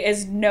absolutely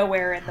is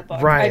nowhere in the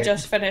book. Right. I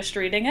just finished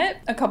reading it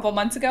a couple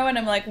months ago, and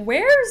I'm like,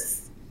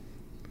 where's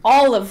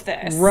all of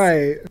this?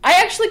 Right.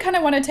 I actually kind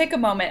of want to take a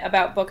moment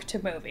about book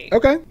to movie.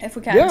 Okay. If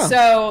we can. Yeah.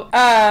 So,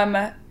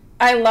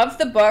 I love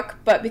the book,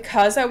 but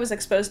because I was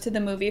exposed to the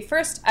movie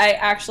first,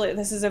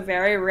 this is a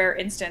very rare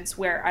instance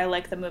where I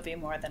like the movie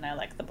more than I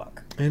like the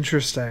book.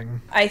 Interesting.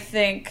 I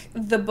think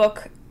the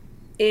book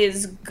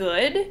is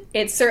good.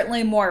 It's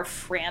certainly more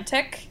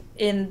frantic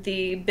in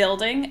the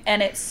building,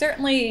 and it's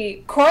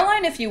certainly...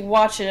 Coraline, if you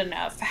watch it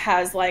enough,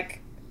 has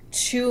like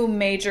two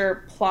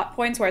major plot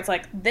points where it's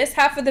like this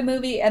half of the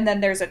movie, and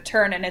then there's a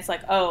turn, and it's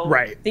like, oh,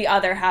 right, the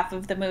other half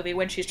of the movie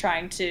when she's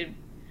trying to...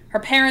 Her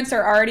parents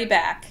are already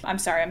back. I'm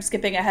sorry, I'm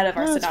skipping ahead of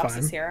our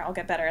synopsis here. I'll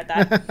get better at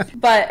that.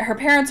 But her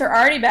parents are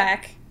already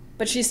back,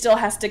 but she still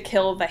has to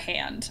kill the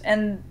hand.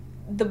 And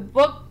the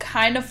book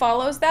kind of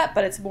follows that,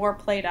 but it's more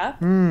played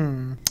up.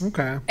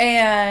 Okay.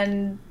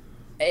 And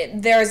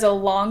there's a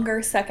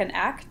longer second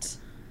act.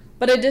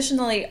 But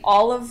additionally,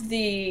 all of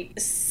the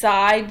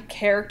side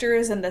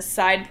characters and the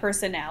side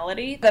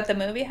personality that the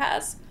movie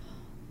has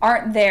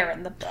aren't there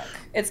in the book.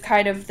 It's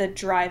kind of the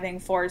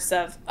driving force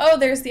of, oh,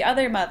 there's the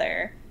other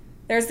mother.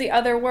 There's the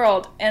other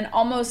world, and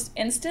almost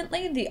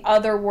instantly, the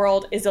other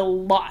world is a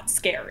lot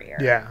scarier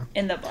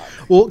in the book.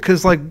 Well,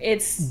 because, like,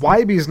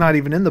 Wybe's not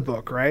even in the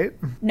book, right?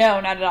 No,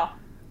 not at all.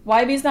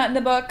 Wybe's not in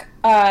the book.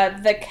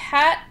 The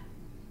cat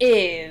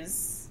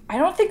is... I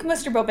don't think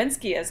Mr.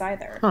 Bobinski is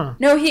either. Huh.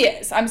 No, he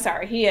is. I'm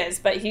sorry, he is,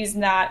 but he's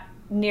not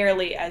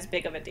nearly as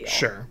big of a deal.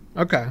 Sure.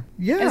 Okay.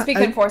 Yeah. And Speak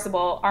and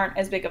Forcible aren't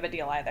as big of a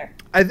deal either.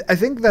 I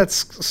think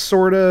that's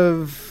sort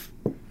of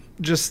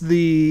just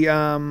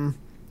the...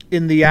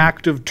 in the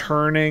act of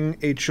turning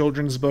a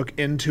children's book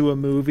into a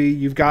movie,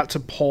 you've got to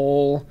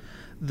pull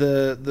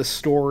the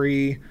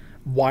story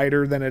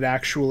wider than it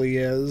actually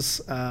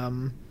is.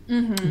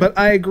 But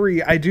I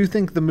agree. I do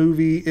think the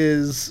movie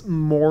is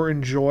more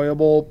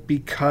enjoyable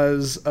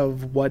because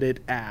of what it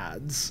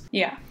adds.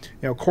 Yeah.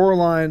 You know,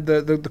 Coraline,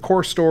 the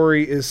core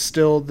story is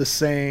still the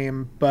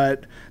same,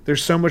 but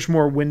there's so much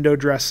more window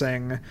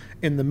dressing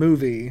in the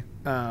movie.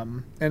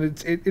 And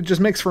it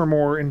just makes for a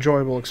more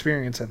enjoyable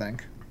experience, I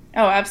think.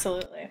 Oh,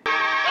 absolutely.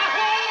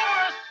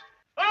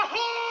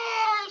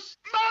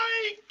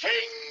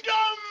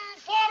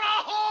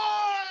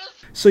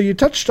 So you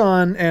touched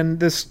on, and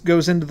this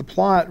goes into the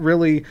plot,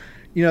 really,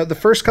 you know, the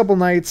first couple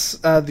nights,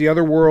 the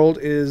other world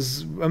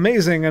is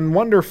amazing and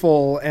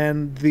wonderful,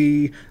 and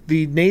the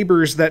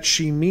neighbors that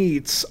she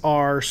meets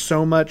are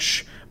so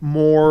much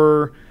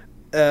more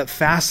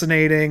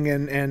fascinating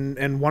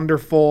and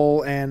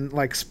wonderful, and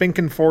like Spink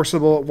and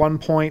Forcible at one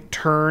point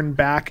turn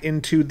back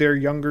into their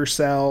younger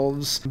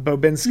selves.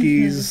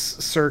 Bobinsky's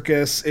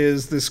circus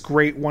is this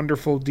great,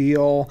 wonderful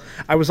deal.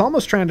 I was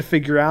almost trying to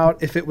figure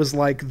out if it was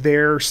like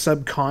their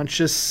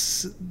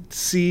subconscious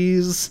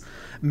sees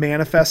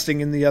manifesting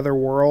in the other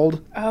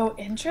world. Oh,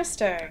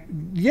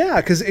 interesting.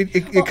 Yeah, because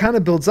it kind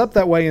of builds up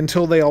that way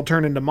until they all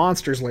turn into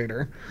monsters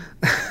later.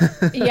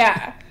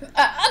 Yeah.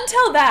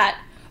 Until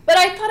that. But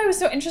I thought it was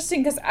so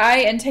interesting because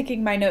in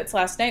taking my notes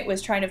last night,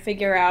 was trying to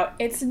figure out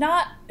it's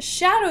not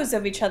shadows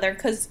of each other,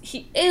 because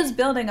he is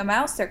building a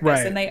mouse circus,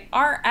 right. And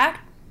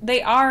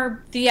they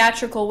are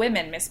theatrical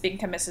women, Miss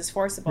Bink and Mrs.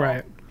 Forcible.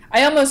 Right.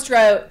 I almost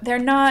wrote, they're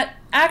not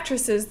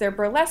actresses, they're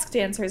burlesque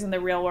dancers in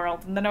the real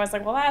world. And then I was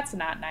like, well, that's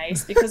not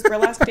nice, because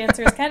burlesque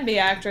dancers can be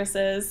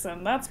actresses,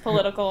 and that's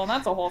political, and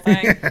that's a whole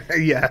thing.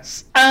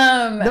 Yes.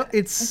 No,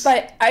 it's...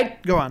 But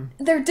Go on.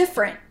 They're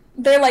different.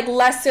 They're like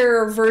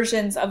lesser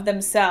versions of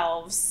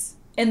themselves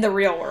in the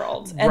real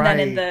world. And then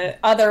in the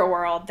other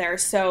world, they're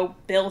so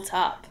built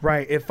up.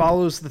 Right. It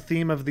follows the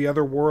theme of the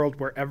other world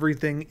where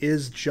everything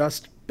is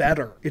just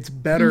better. It's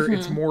better.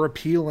 It's more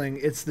appealing.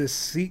 It's this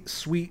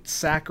sweet,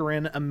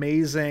 saccharine,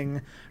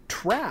 amazing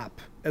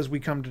trap, as we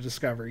come to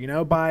discover, you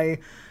know,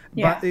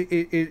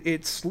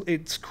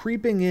 it's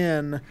creeping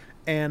in.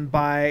 And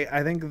by,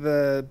 I think,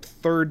 the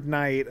third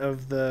night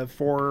of the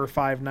 4 or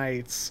 5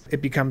 nights,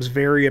 it becomes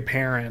very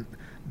apparent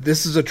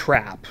this is a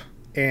trap,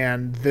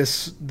 and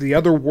the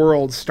other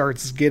world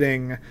starts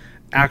getting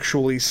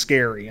actually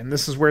scary. And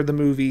this is where the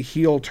movie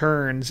heel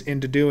turns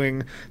into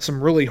doing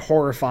some really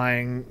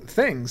horrifying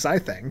things, I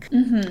think.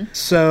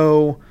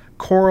 So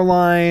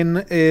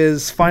Coraline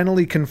is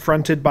finally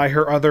confronted by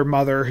her other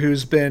mother,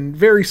 who's been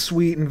very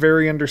sweet and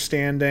very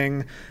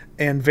understanding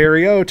and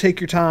very, take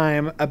your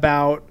time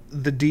about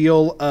the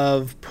deal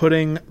of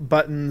putting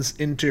buttons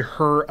into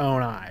her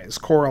own eyes,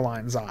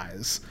 Coraline's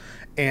eyes,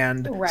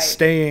 and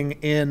staying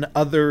in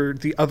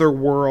the other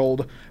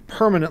world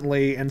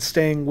permanently and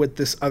staying with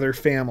this other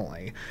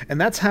family. And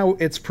that's how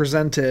it's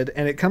presented,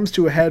 and it comes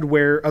to a head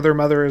where other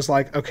mother is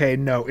like, okay,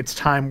 no, it's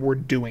time, we're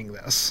doing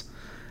this.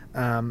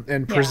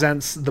 And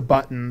presents the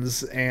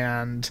buttons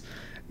and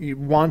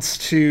wants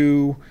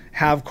to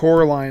have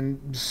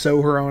Coraline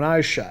sew her own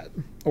eyes shut,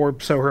 or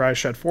sew her eyes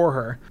shut for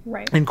her.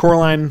 Right. And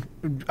Coraline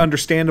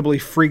understandably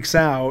freaks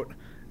out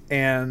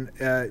and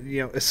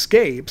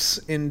escapes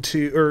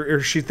into,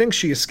 or she thinks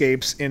she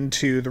escapes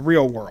into the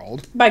real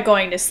world by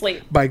going to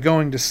sleep.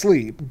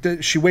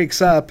 She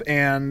wakes up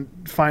and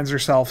finds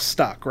herself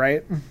stuck,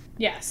 right?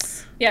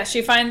 Yes. Yeah,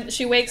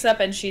 she wakes up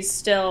and she's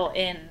still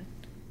in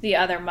the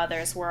other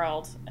mother's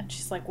world, and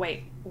she's like,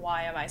 wait,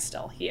 why am I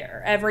still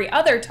here? Every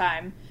other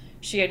time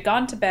she had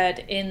gone to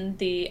bed in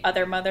the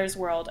other mother's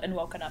world and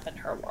woken up in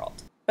her world.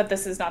 But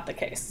this is not the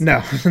case.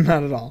 No,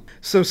 not at all.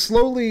 So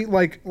slowly,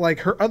 like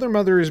her other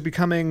mother is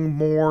becoming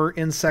more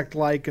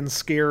insect-like and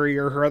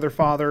scarier. Her other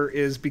father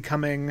is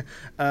becoming,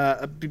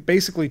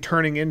 basically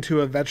turning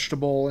into a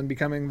vegetable and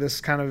becoming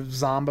this kind of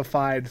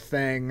zombified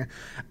thing.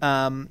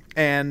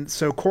 And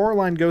so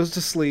Coraline goes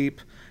to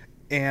sleep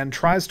and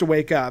tries to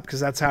wake up, because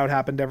that's how it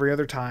happened every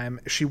other time.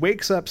 She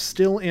wakes up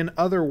still in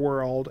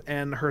Otherworld,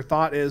 and her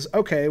thought is,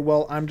 okay,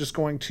 well, I'm just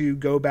going to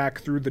go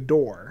back through the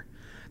door.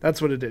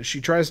 That's what it is.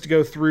 She tries to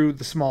go through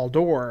the small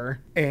door,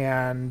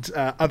 and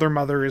other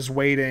mother is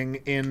waiting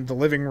in the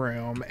living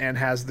room and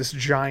has this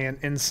giant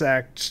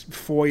insect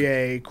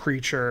foyer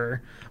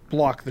creature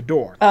block the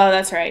door. Oh,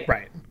 that's right.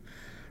 Right.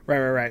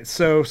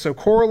 So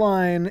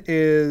Coraline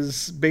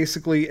is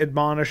basically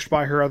admonished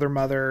by her other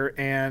mother,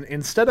 and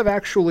instead of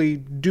actually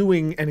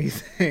doing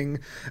anything,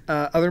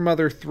 other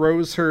mother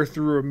throws her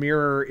through a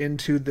mirror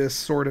into this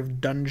sort of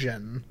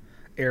dungeon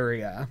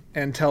area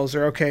and tells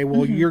her, okay,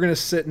 well, you're going to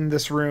sit in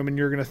this room and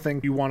you're going to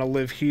think you want to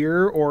live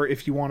here, or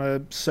if you want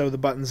to sew the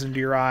buttons into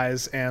your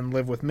eyes and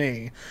live with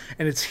me.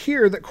 And it's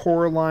here that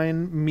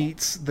Coraline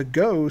meets the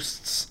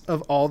ghosts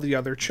of all the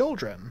other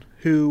children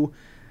who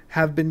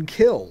have been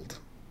killed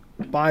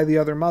by the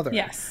other mother.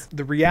 Yes.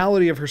 The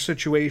reality of her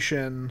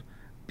situation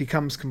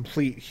becomes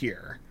complete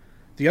here.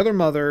 The other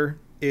mother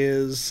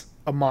is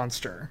a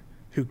monster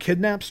who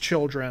kidnaps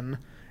children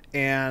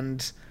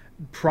and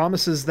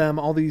promises them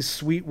all these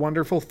sweet,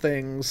 wonderful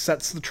things,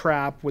 sets the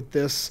trap with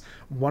this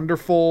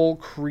wonderful,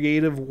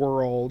 creative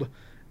world,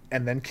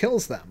 and then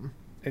kills them.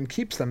 and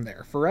keeps them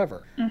there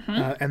forever.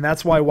 And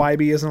that's why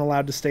Wybie isn't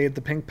allowed to stay at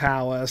the Pink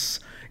Palace.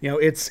 You know,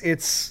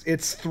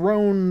 it's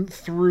thrown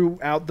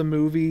throughout the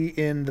movie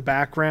in the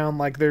background.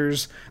 Like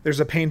there's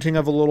a painting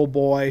of a little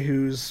boy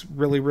who's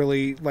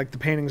really, like, the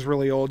painting's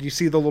really old. You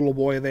see the little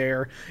boy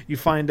there. You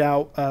find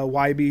out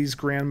Wybie's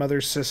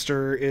grandmother's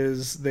sister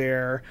is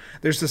there.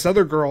 There's this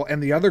other girl,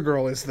 and the other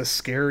girl is the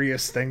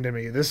scariest thing to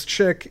me. This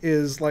chick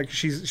is like,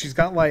 she's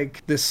got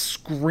like this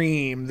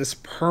scream, this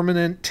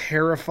permanent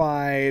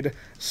terrified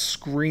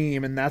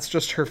scream, and that's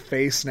just her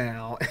face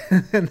now.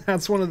 And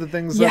that's one of the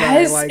things that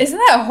I like. Isn't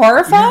that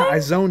horrifying? Yeah, I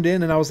zoned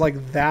in and I was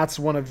like, that's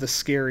one of the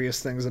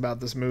scariest things about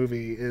this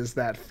movie is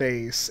that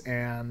face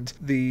and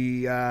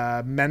the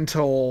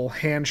mental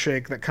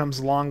handshake that comes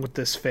along with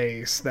this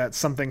face, that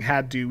something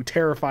had to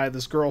terrify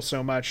this girl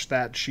so much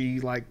that she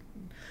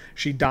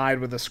died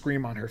with a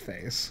scream on her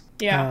face.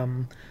 Yeah.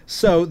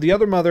 So the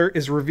other mother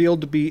is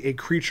revealed to be a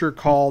creature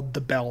called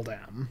the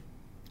Beldam.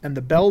 And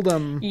the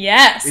Beldam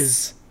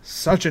is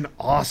such an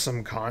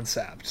awesome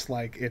concept.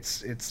 Like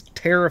it's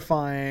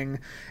terrifying,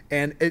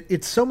 and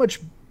it's so much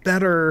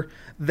better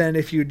than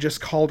if you just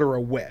called her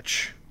a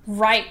witch.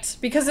 Right,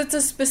 because it's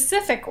a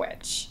specific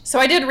witch. So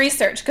I did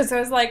research because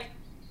I was like,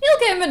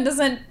 Neil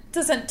Gaiman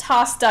doesn't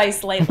toss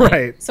dice lately.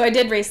 Right. So I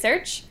did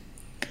research.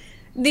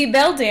 The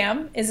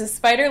Beldam is a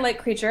spider-like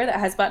creature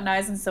that has button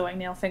eyes and sewing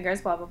nail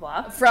fingers, blah, blah,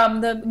 blah.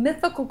 From the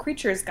Mythical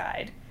Creatures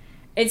Guide,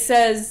 it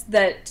says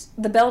that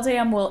the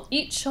Beldam will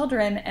eat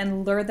children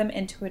and lure them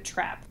into a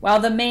trap. While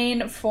the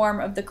main form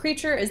of the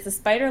creature is the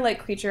spider-like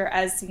creature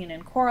as seen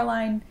in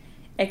Coraline,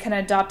 it can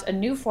adopt a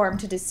new form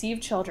to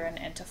deceive children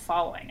into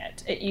following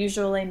it. It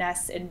usually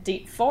nests in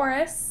deep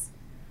forests,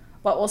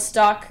 but will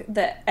stalk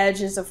the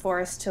edges of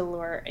forests to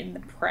lure in the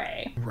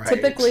prey. Right.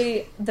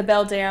 Typically, the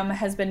Beldam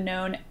has been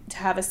known to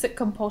have a sick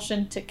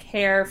compulsion to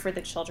care for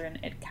the children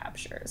it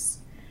captures.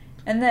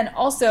 And then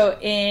also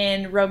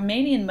in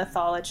Romanian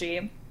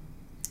mythology,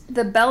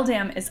 the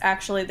Beldam is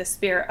actually the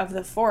spirit of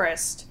the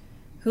forest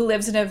who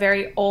lives in a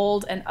very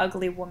old and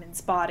ugly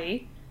woman's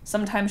body.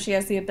 Sometimes she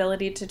has the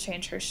ability to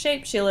change her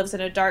shape. She lives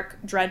in a dark,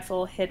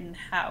 dreadful, hidden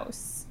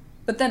house.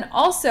 But then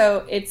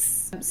also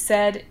it's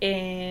said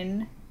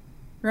in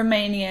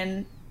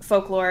Romanian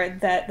folklore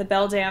that the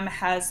Beldam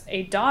has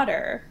a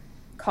daughter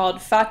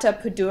called Fata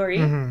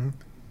Puduri,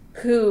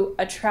 who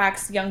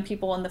attracts young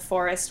people in the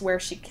forest where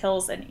she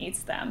kills and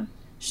eats them.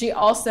 She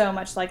also,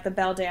 much like the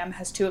Beldam,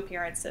 has two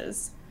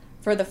appearances.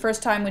 For the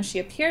first time when she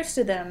appears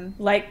to them,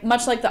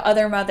 much like the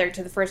other mother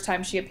to the first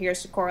time she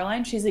appears to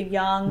Coraline, she's a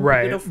young,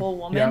 beautiful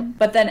woman. Yep.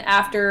 But then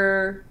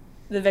after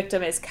the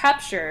victim is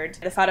captured,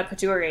 the Fata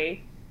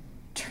Puduri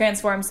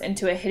transforms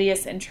into a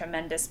hideous and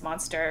tremendous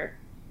monster,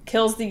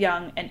 kills the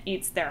young, and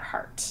eats their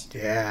heart.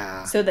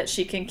 Yeah. So that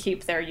she can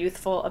keep their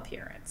youthful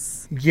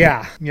appearance.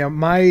 Yeah. Yeah.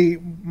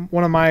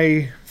 One of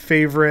my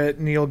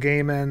favorite Neil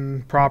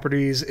Gaiman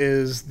properties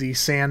is the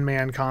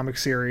Sandman comic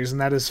series,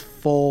 and that is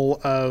full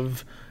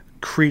of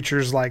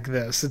creatures like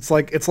this. It's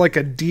like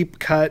a deep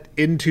cut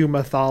into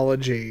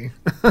mythology.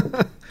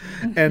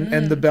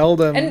 and the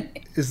Beldam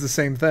is the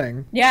same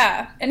thing.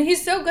 Yeah, and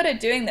he's so good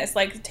at doing this,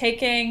 like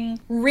taking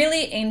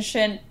really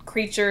ancient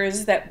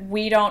creatures that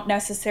we don't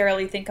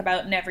necessarily think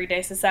about in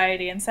everyday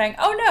society and saying,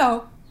 oh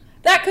no,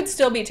 that could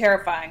still be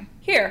terrifying.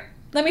 Here,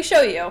 let me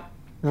show you.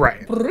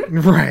 Right.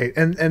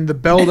 And the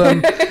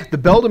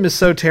Beldam is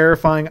so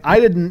terrifying.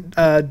 I didn't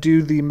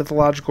do the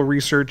mythological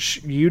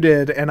research you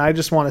did, and I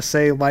just want to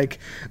say, like,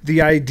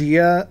 the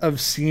idea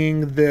of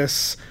seeing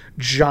this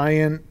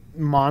giant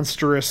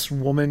monstrous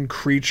woman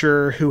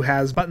creature who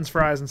has buttons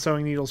for eyes and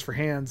sewing needles for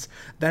hands,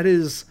 that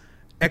is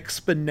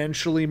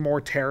exponentially more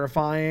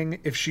terrifying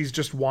if she's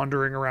just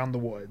wandering around the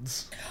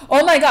woods.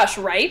 Oh my gosh,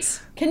 right?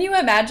 Can you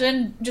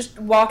imagine just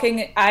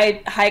walking?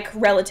 I hike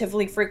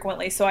relatively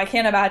frequently, so I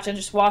can't imagine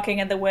just walking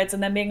in the woods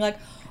and then being like,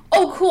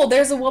 oh cool,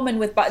 there's a woman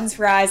with buttons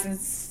for eyes and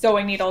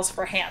sewing needles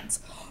for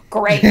hands.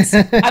 Great.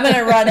 I'm going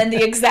to run in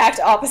the exact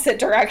opposite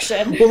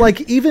direction. Well,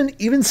 like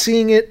even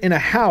seeing it in a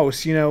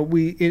house, you know,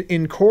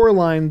 in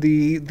Coraline,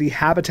 the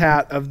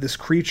habitat of this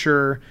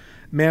creature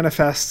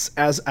manifests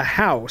as a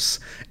house,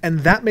 and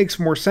that makes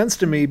more sense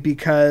to me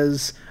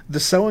because the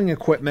sewing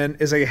equipment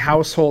is a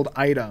household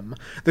item.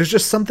 There's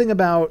just something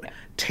about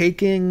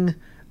taking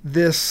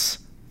this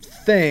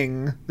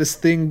thing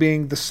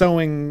being the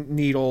sewing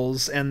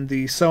needles and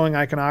the sewing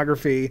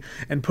iconography,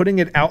 and putting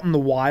it out in the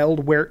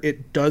wild where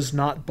it does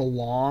not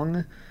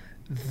belong.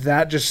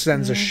 That just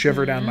sends a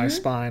shiver down my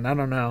spine. I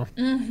don't know.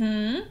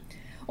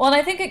 Well, and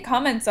I think it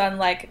comments on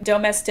like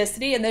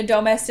domesticity and the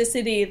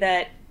domesticity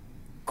that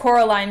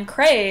Coraline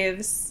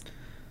craves,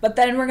 but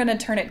then we're going to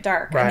turn it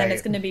dark. Right. And then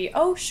it's going to be,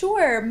 oh,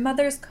 sure,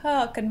 mothers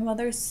cook and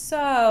mothers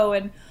sew,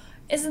 and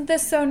isn't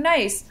this so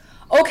nice?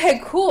 Okay,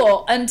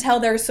 cool, until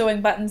they're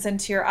sewing buttons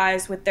into your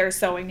eyes with their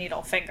sewing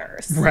needle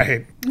fingers.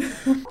 Right.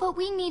 But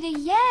we need a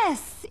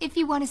yes if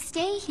you want to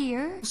stay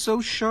here.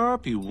 So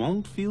sharp you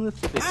won't feel a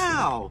thing.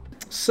 Ow!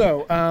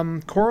 So,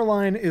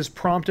 Coraline is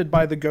prompted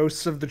by the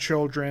ghosts of the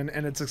children,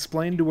 and it's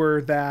explained to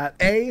her that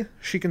A,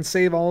 she can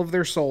save all of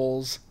their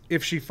souls,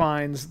 if she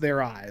finds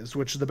their eyes,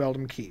 which the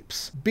beldam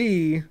keeps.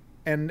 B,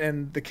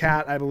 and the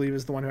cat, I believe,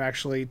 is the one who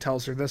actually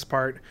tells her this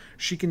part,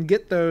 she can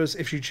get those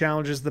if she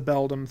challenges the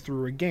beldam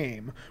through a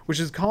game, which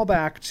is a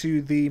callback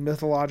to the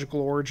mythological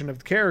origin of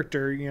the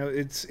character. You know,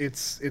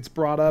 it's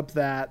brought up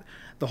that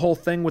the whole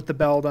thing with the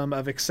beldam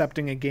of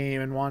accepting a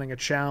game and wanting a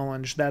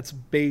challenge, that's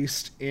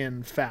based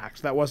in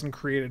fact. That wasn't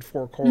created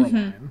for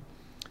Coraline.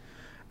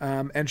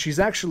 And she's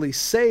actually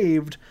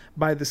saved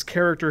by this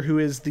character who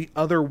is the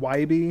other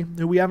Wybie,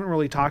 who we haven't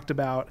really talked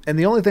about. And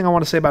the only thing I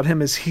want to say about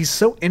him is he's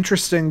so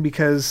interesting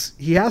because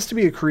he has to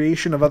be a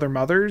creation of other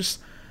mothers,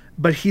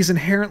 but he's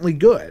inherently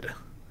good.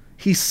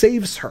 He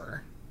saves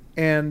her.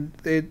 And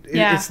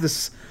it's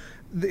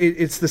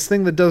this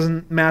thing that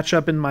doesn't match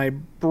up in my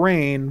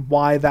brain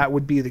why that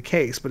would be the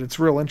case, but it's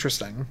real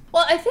interesting.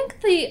 Well, I think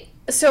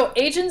so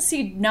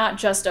agency, not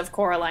just of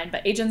Coraline,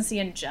 but agency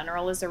in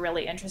general is a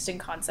really interesting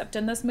concept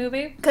in this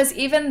movie. Because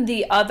even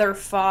the other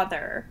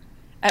father,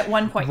 at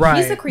one point,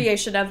 he's a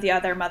creation of the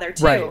other mother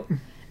too. Right.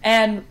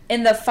 And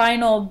in the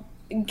final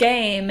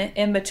game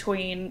in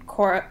between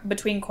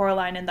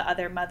Coraline and the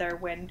other mother,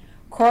 when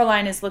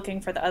Coraline is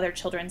looking for the other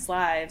children's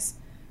lives,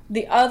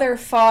 the other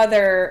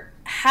father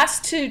has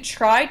to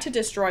try to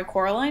destroy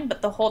Coraline,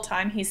 but the whole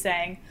time he's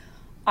saying,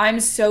 I'm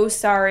so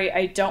sorry,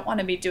 I don't want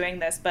to be doing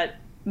this, but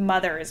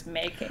mother is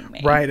making me.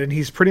 Right, and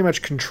he's pretty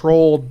much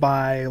controlled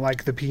by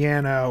like the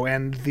piano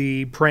and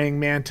the praying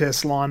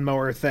mantis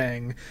lawnmower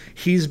thing.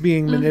 He's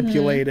being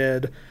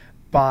manipulated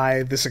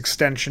by this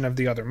extension of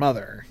the other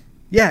mother.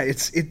 Yeah,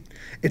 it's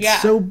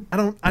so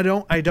I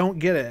don't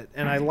get it,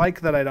 and I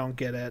like that I don't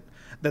get it,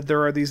 that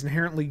there are these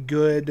inherently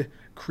good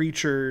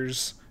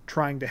creatures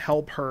trying to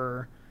help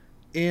her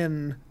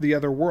in the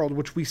other world,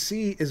 which we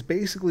see is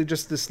basically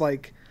just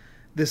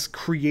this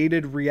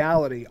created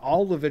reality.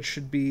 All of it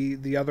should be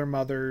the other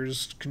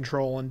mother's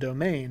control and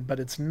domain, but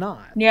it's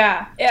not.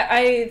 Yeah.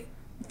 I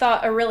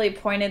thought a really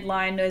pointed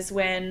line was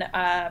when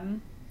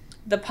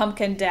the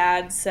pumpkin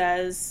dad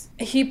says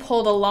he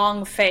pulled a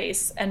long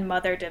face and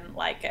mother didn't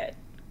like it.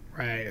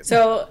 Right.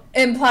 So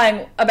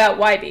implying about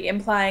Wybie,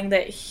 implying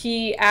that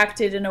he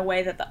acted in a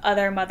way that the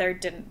other mother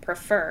didn't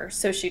prefer,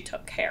 so she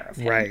took care of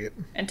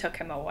him and took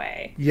him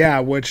away. Yeah,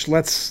 which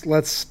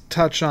let's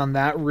touch on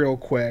that real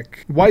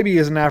quick. Wybie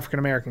is an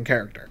African-American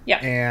character. Yeah.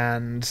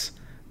 And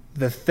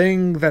the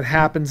thing that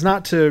happens,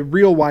 not to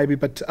real Wybie,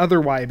 but to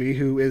other Wybie,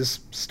 who is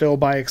still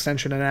by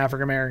extension an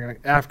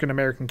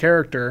African-American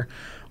character,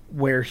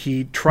 where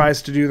he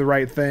tries to do the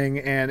right thing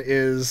and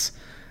is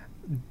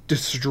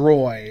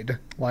destroyed,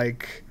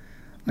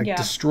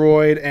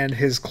 destroyed, and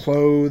his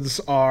clothes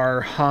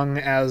are hung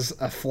as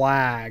a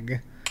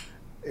flag.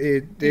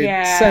 It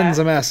sends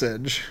a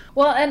message.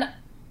 Well, and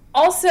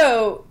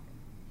also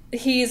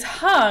he's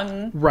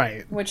hung,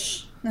 right,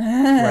 which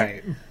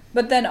right.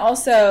 But then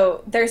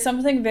also there's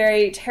something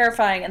very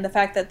terrifying in the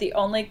fact that the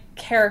only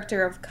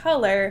character of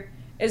color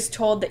is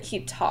told that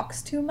he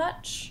talks too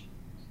much.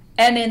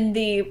 And in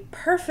the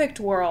perfect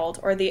world,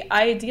 or the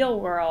ideal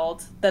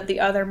world that the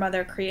other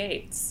mother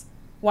creates,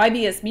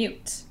 Wybie is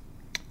mute.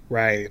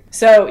 Right.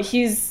 So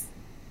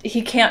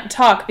he can't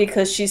talk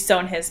because she's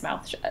sewn his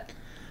mouth shut.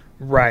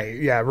 Right.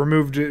 Yeah.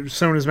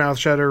 Sewn his mouth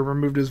shut, or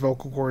removed his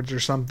vocal cords or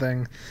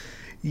something.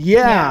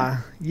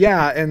 Yeah.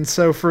 And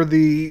so for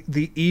the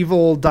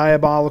evil,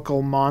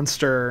 diabolical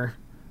monster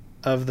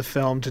of the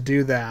film to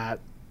do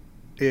that,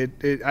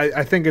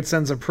 I think it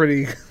sends a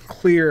pretty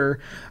clear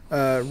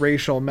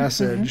racial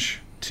message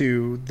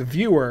to the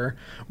viewer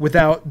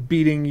without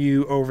beating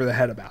you over the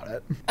head about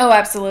it. Oh,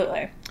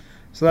 absolutely.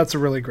 So that's a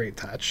really great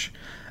touch.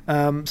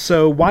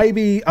 So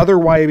other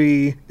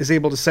Wybie is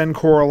able to send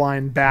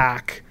Coraline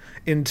back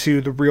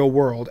into the real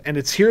world, and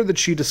it's here that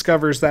she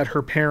discovers that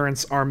her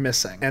parents are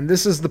missing. And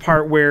this is the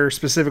part where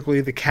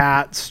specifically the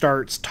cat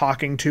starts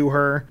talking to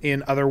her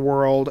in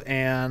Otherworld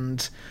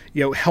and,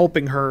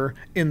 helping her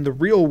in the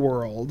real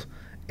world.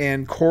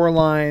 And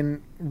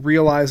Coraline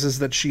realizes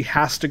that she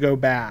has to go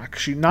back.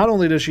 Not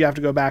only does she have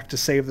to go back to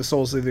save the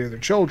souls of the other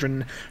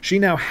children, she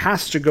now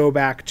has to go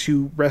back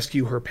to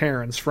rescue her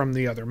parents from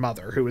the other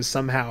mother, who has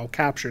somehow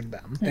captured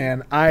them.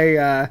 And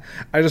I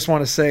just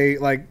want to say,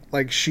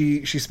 like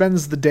she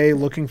spends the day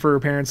looking for her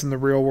parents in the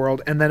real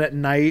world, and then at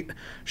night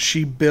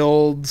she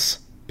builds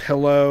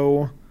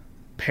pillow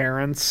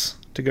parents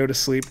to go to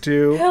sleep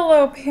to.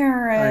 Pillow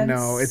parents. I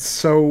know, it's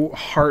so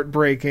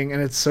heartbreaking,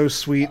 and it's so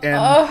sweet,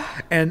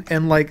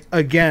 and like,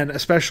 again,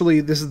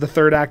 especially this is the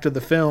third act of the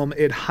film,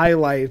 it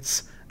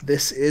highlights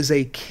this is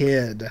a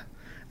kid.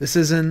 This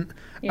isn't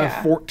a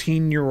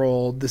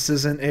 14-year-old. This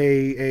isn't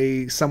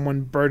a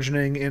someone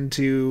burgeoning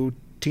into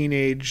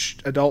teenage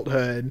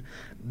adulthood.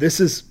 This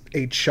is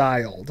a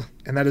child,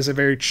 and that is a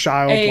very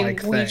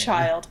childlike thing. A wee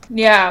child.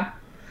 Yeah.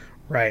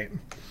 Right.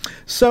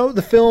 So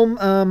the film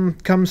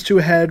comes to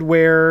a head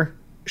where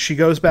she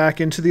goes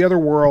back into the other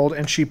world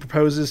and she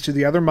proposes to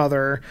the other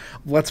mother,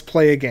 let's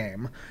play a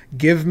game.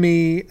 Give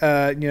me,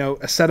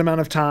 a set amount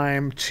of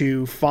time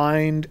to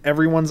find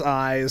everyone's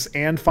eyes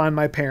and find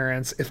my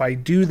parents. If I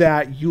do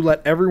that, you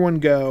let everyone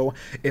go.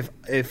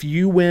 If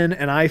you win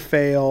and I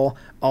fail,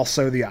 I'll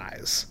sew the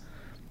eyes.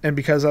 And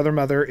because Other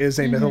Mother is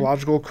a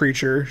mythological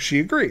creature, she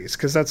agrees,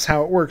 because that's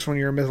how it works when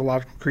you're a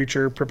mythological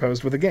creature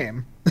proposed with a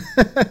game.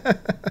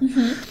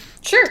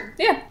 Sure,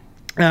 yeah.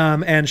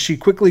 And she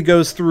quickly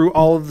goes through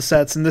all of the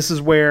sets, and this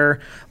is where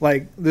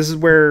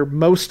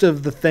most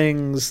of the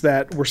things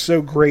that were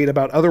so great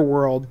about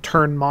Otherworld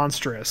turn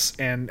monstrous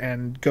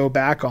and go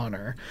back on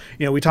her.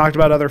 You know, we talked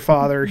about Other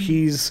Father.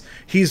 He's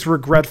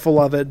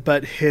regretful of it,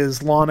 but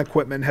his lawn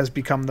equipment has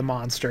become the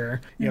monster.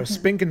 You know,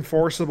 Spink and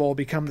Forcible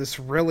become this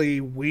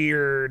really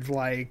weird,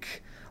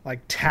 like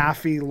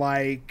taffy,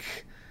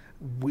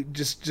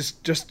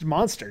 just a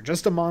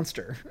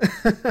monster.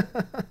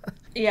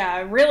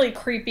 Yeah, really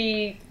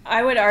creepy.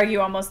 I would argue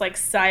almost like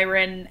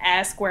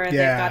Siren-esque, where they've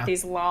got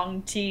these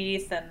long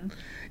teeth and...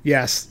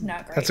 Yes,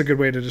 not great. That's a good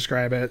way to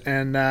describe it.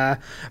 And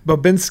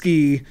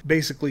Bobinski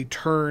basically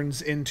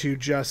turns into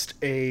just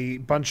a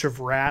bunch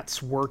of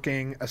rats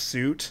working a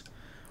suit,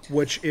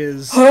 which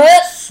is so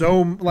that,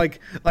 so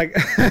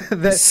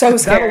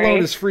scary. That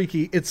alone is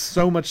freaky. It's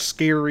so much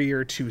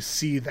scarier to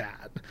see that.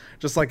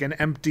 Just like an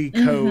empty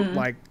coat,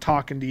 like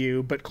talking to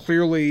you, but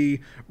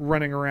clearly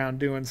running around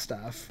doing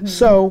stuff.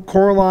 So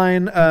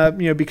Coraline,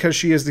 because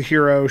she is the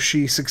hero,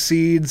 she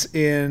succeeds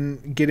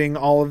in getting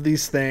all of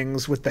these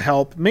things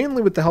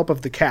mainly with the help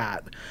of the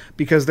cat,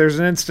 because there's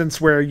an instance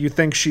where you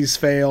think she's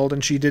failed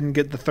and she didn't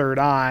get the third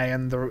eye,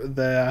 and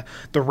the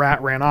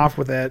rat ran off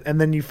with it, and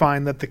then you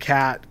find that the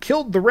cat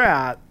killed the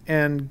rat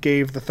and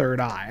gave the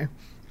third eye.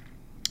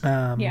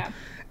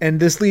 And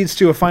this leads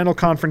to a final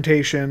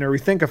confrontation, or we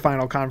think a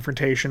final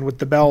confrontation with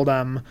the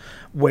Beldam,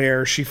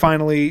 where she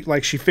finally,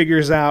 she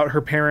figures out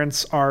her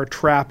parents are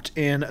trapped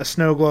in a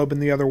snow globe in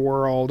the other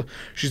world.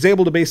 She's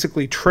able to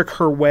basically trick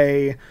her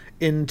way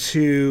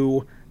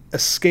into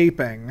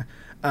escaping.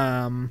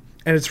 And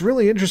it's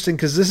really interesting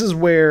because this is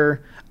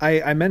where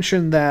I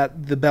mentioned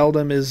that the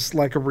Beldam is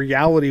like a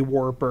reality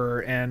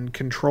warper and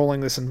controlling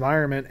this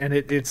environment, and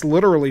it's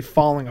literally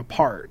falling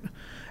apart.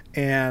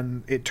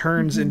 And it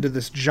turns into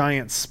this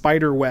giant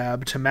spider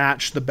web to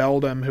match the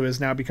Beldam, who has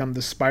now become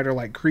this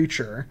spider-like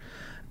creature.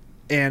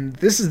 And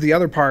this is the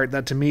other part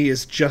that to me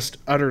is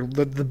just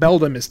the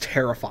Beldam is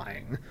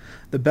terrifying.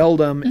 The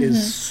Beldam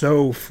is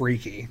so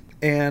freaky.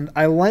 And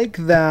I like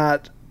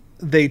that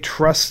they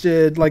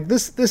trusted,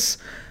 this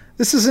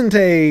isn't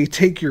a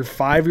take your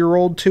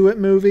 5-year-old to it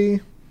movie,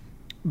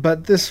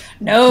 but this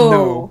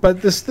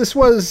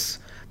was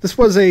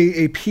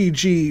a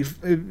PG,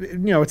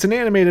 it's an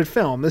animated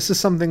film. This is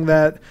something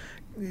that,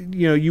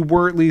 you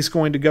were at least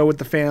going to go with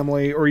the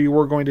family, or you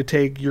were going to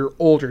take your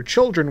older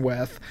children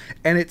with,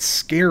 and it's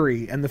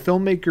scary. And the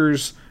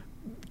filmmakers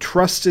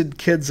trusted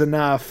kids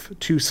enough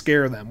to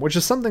scare them, which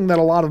is something that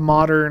a lot of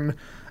modern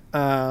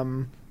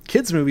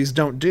kids movies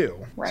don't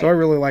do. Right. So I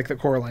really like that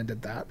Coraline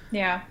did that.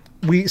 Yeah.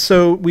 We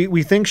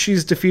think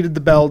she's defeated the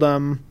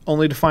Beldam,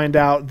 only to find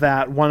out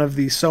that one of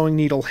the sewing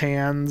needle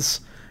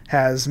hands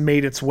has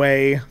made its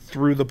way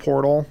through the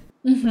portal.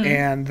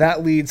 And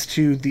that leads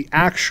to the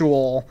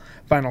actual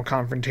final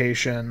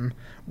confrontation,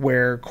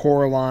 where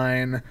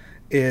Coraline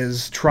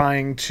is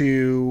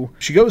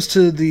she goes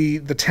to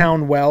the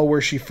town well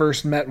where she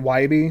first met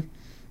Wybie,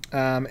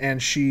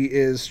 and she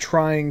is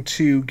trying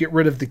to get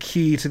rid of the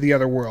key to the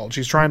other world.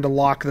 She's trying to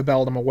lock the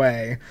Beldam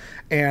away,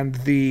 and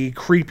the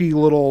creepy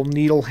little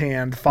needle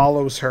hand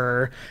follows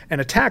her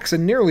and attacks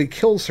and nearly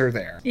kills her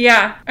there.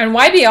 Yeah, and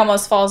Wybie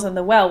almost falls in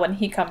the well when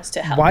he comes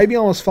to help. Wybie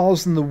almost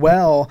falls in the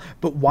well,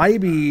 but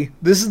Wybie,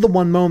 this is the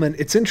one moment,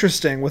 it's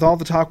interesting, with all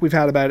the talk we've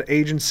had about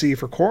agency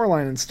for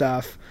Coraline and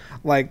stuff,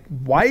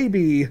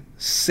 Wybie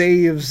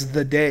saves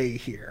the day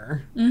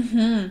here.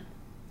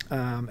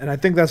 And I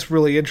think that's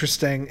really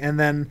interesting. And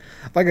then,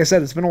 like I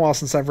said, it's been a while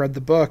since I've read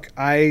the book.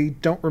 I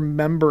don't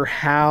remember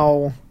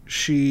how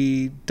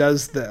she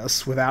does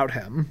this without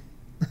him.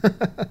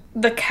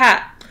 The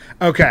cat.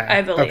 Okay.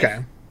 I believe. Okay.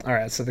 All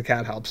right. So the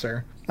cat helps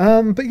her.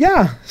 But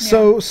yeah.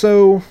 So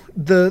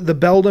the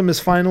Beldam is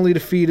finally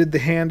defeated. The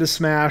hand is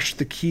smashed.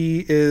 The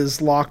key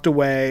is locked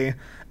away.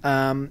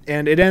 And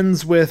it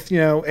ends with,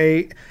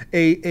 a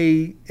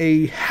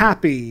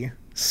happy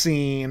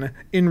scene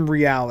in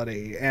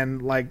reality.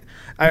 And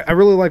I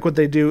really like what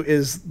they do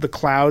is the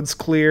clouds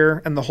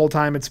clear, and the whole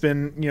time it's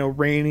been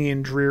rainy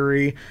and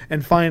dreary,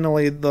 and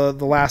finally the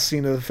last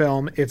scene of the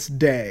film, it's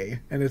day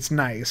and it's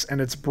nice and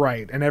it's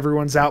bright and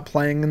everyone's out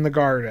playing in the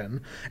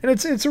garden, and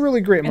it's a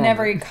really great moment. And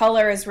every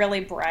color is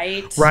really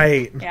bright.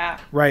 Right. Yeah.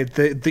 Right.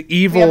 The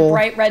evil, we have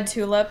bright red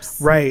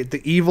tulips. Right.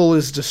 The evil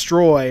is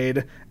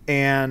destroyed,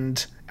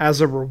 and as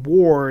a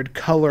reward,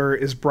 color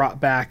is brought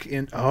back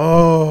in.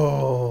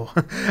 Oh,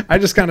 I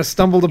just kind of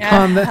stumbled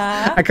upon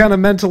that. I kind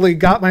of mentally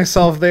got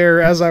myself there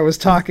as I was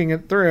talking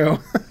it through.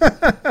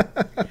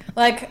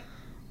 The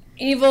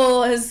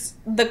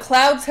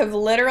clouds have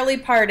literally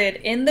parted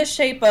in the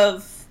shape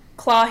of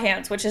claw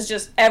hands, which is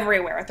just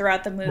everywhere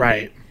throughout the movie.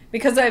 Right.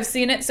 Because I've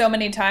seen it so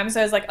many times,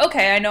 I was like,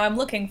 okay, I know I'm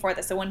looking for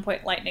this. At one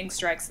point, lightning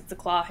strikes, it's a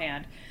claw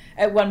hand.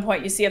 At one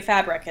point, you see a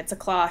fabric, it's a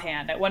claw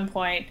hand. At one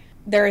point,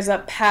 there's a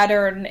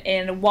pattern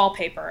in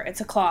wallpaper.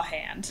 It's a claw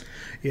hand.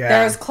 Yeah.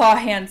 There's claw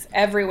hands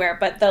everywhere,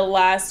 but the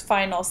last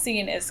final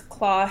scene is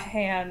claw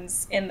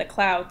hands in the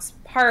clouds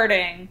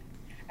parting,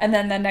 and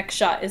then the next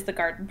shot is the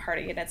garden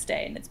party, and it's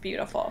day, and it's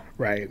beautiful.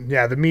 Right.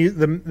 Yeah, the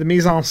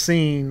mise en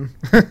scene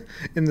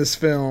in this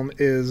film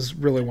is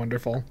really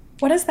wonderful.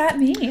 What does that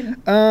mean?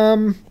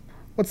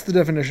 What's the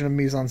definition of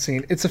mise en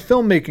scene? It's a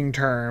filmmaking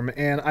term,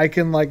 and I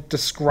can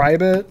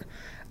describe it.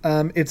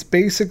 It's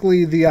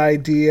basically the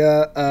idea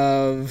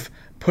of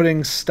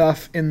putting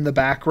stuff in the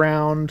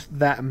background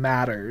that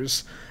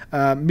matters.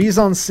 Mise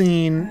en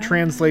scene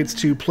translates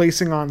to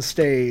placing on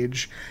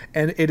stage,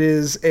 and it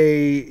is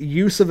a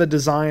use of a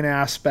design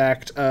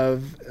aspect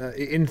of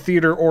in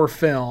theater or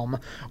film,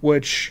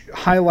 which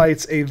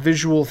highlights a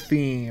visual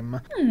theme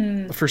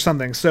for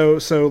something. So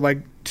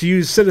to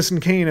use Citizen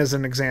Kane as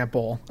an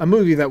example, a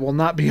movie that will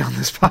not be on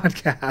this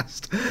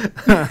podcast.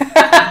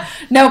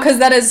 No, because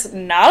that is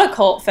not a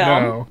cult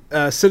film.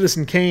 No.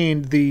 Citizen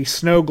Kane, the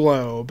snow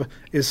globe,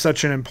 is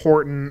such an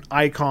important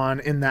icon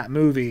in that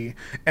movie.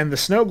 And the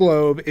snow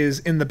globe is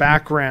in the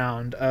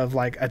background of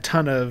a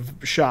ton of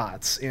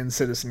shots in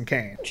Citizen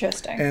Kane.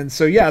 Interesting. And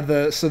so, yeah,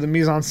 the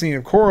mise en scene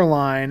of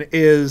Coraline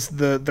is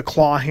the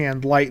claw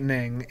hand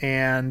lightning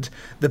and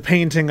the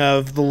painting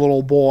of the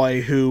little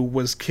boy who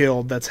was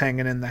killed that's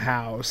hanging in the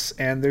house.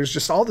 And there's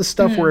just all this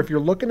stuff where if you're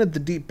looking at the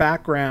deep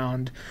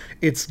background,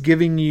 it's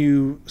giving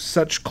you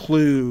such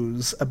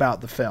clues about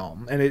the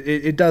film, and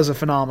it does a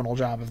phenomenal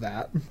job of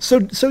that. So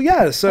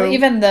Well,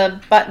 even the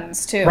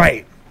buttons too.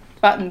 Right.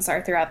 Buttons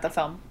are throughout the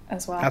film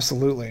as well.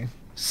 Absolutely.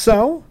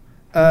 So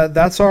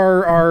that's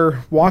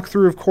our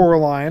walkthrough of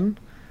Coraline,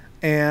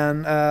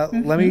 and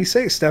let me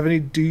say, Stephanie,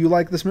 do you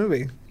like this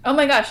movie? Oh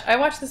my gosh, I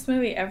watch this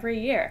movie every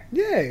year.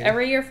 Yay!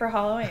 Every year for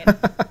Halloween.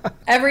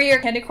 Every year,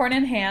 candy corn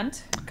in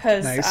hand,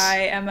 because Nice. I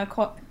am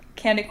a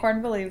candy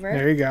corn believer.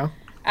 There you go.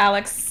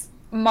 Alex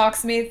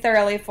mocks me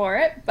thoroughly for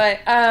it, but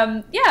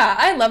yeah,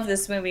 I love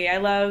this movie. I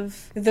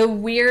love the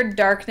weird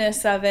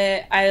darkness of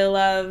it. I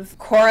love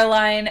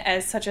Coraline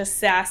as such a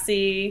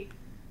sassy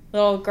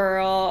little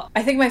girl.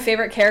 I think my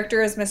favorite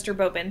character is Mr.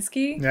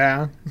 Bobinski.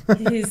 Yeah.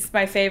 He's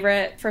my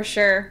favorite for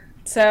sure.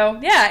 So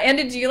yeah,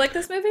 Andy, do you like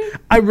this movie?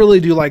 I really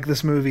do like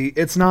this movie.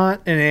 It's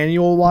not an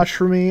annual watch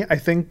for me. I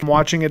think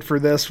watching it for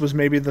this was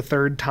maybe the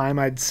third time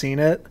I'd seen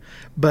it,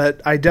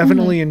 but I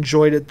definitely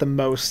enjoyed it the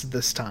most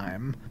this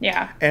time.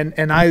 Yeah.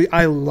 And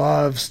I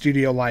love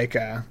Studio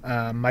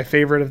Laika. My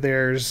favorite of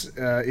theirs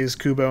is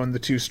Kubo and the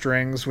Two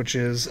Strings, which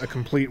is a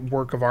complete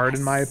work of art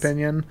in my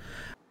opinion.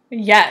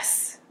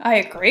 Yes, I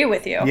agree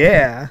with you.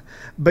 Yeah,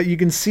 but you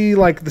can see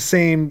the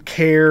same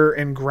care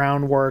and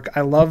groundwork.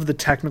 I love the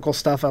technical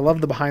stuff. I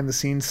love the behind the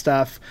scenes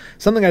stuff.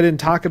 Something I didn't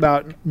talk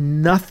about,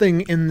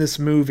 nothing in this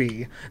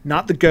movie,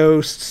 not the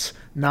ghosts,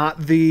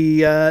 not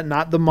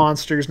the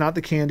monsters, not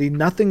the candy,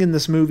 nothing in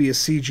this movie is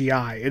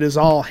CGI. It is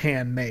all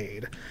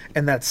handmade,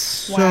 and that's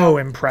so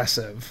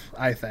impressive,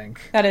 I think.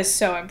 That is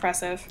so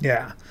impressive.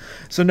 Yeah.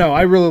 So no,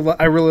 I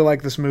really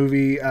like this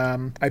movie.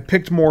 I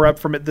picked more up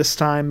from it this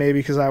time, maybe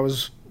because I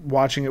was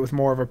watching it with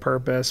more of a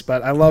purpose,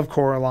 but I love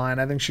Coraline.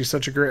 I think she's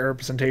such a great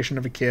representation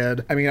of a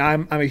kid. I mean,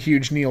 I'm a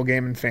huge Neil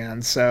Gaiman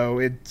fan, so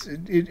it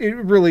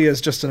really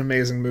is just an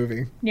amazing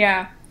movie.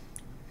 Yeah.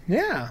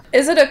 Yeah.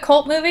 Is it a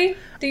cult movie,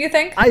 do you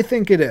think? I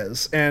think it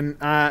is, and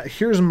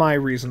here's my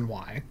reason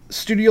why.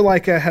 Studio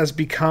Laika has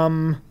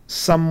become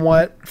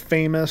somewhat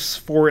famous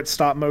for its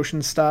stop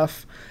motion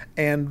stuff,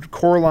 and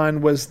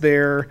Coraline was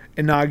their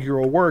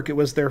inaugural work. It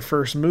was their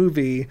first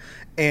movie,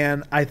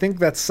 and I think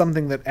that's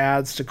something that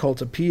adds to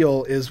cult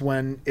appeal is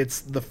when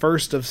it's the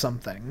first of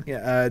something.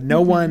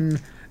 No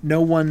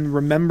one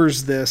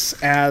remembers this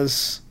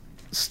as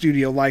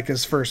Studio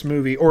Laika's first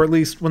movie, or at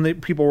least when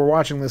people were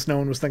watching this, no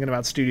one was thinking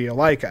about Studio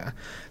Laika.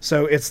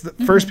 So it's the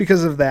first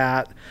because of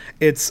that.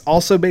 It's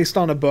also based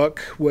on a book,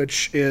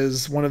 which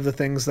is one of the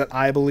things that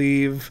I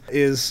believe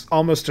is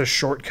almost a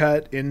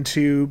shortcut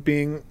into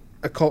being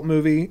a cult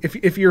movie.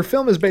 If your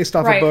film is based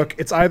off a book,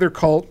 it's either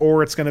cult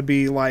or it's going to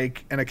be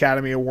an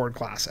Academy Award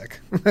classic.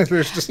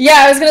 There's just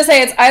I was going to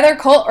say it's either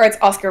cult or it's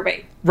Oscar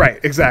bait.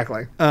 Right,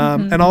 exactly.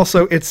 And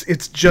also it's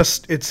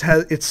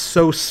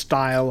so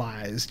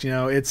stylized,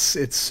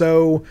 it's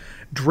so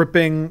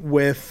dripping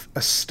with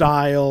a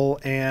style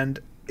and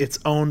its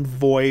own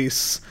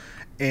voice,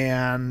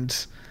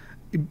 and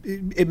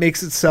it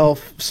makes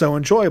itself so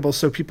enjoyable,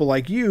 so people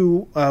like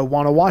you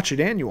want to watch it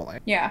annually.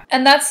 Yeah,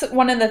 and that's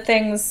one of the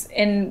things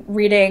in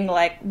reading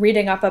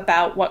up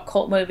about what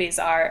cult movies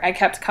are. I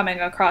kept coming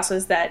across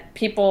is that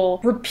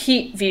people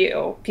repeat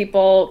view,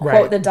 people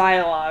quote the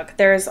dialogue.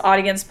 There's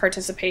audience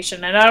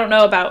participation, and I don't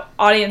know about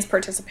audience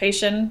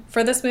participation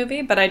for this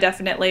movie, but I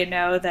definitely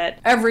know that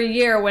every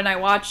year when I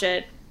watch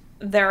it,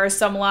 there are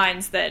some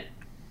lines that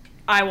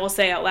I will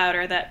say out loud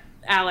or that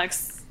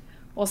Alex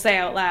will say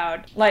out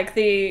loud. Like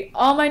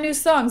all my new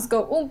songs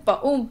go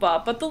oompa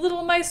oompa, but the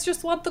little mice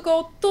just want to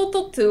go toot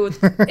toot toot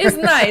is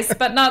nice,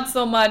 but not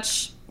so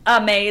much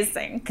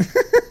amazing.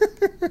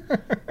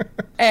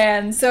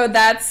 And so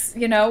that's,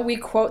 we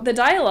quote the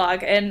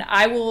dialogue, and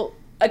I will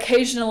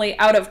occasionally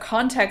out of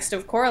context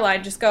of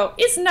Coraline just go,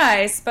 it's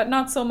nice, but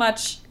not so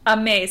much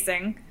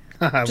amazing.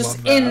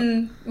 Just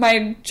in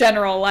my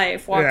general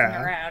life walking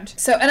around.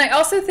 So, and I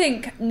also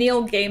think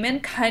Neil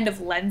Gaiman kind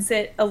of lends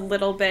it a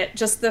little bit,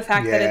 just the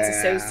fact that it's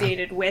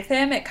associated with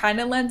him, it kind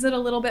of lends it a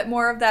little bit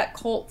more of that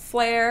cult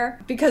flair.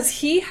 Because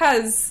he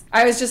has,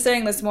 I was just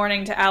saying this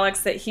morning to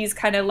Alex that he's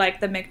kind of like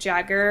the Mick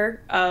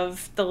Jagger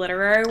of the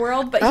literary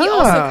world, but he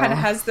also kind of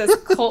has this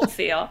cult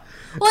feel.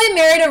 Well, he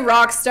married a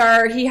rock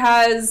star, he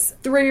has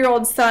a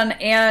 3-year-old son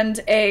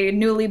and a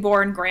newly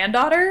born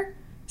granddaughter.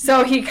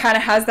 So he kind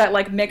of has that,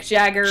 like, Mick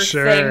Jagger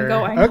thing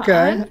going on.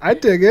 Okay, I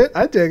dig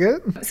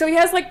it. So he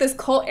has, like, this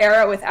cult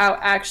era without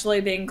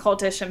actually being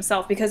cultish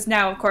himself, because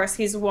now, of course,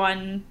 he's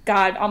won,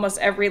 God, almost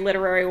every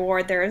literary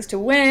award there is to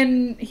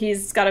win.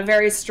 He's got a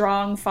very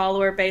strong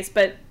follower base,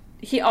 but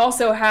he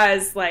also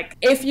has, like,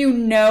 if you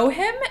know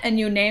him and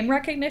you name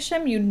recognize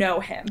him, you know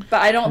him.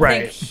 But I don't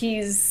think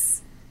he's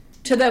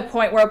to the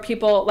point where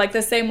people, like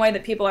the same way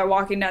that people are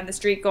walking down the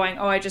street going,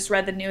 oh, I just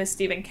read the newest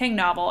Stephen King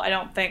novel, I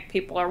don't think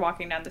people are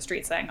walking down the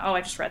street saying, oh,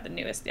 I just read the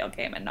newest Neil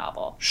Gaiman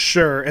novel.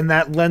 Sure, and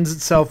that lends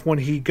itself when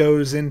he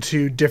goes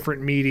into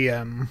different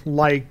medium,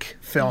 like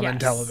film and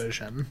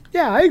television.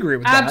 Yeah, I agree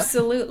with that.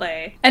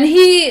 Absolutely. And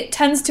he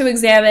tends to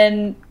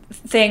examine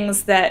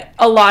things that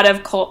a lot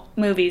of cult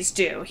movies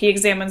do. He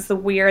examines the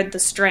weird, the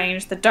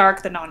strange, the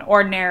dark, the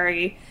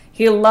non-ordinary.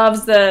 He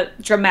loves the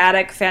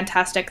dramatic,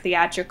 fantastic,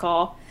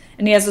 theatrical.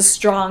 And he has a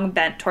strong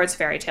bent towards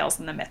fairy tales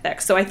and the mythic.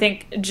 So I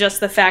think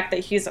just the fact that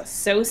he's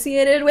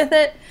associated with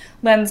it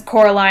lends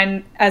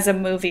Coraline as a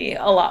movie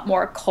a lot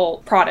more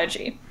cult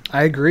prodigy.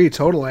 I agree,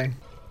 totally.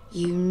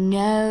 You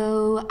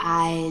know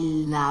I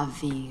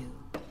love you.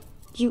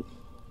 You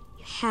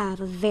have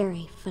a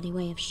very funny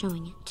way of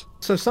showing it.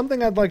 So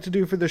something I'd like to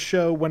do for the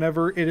show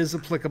whenever it is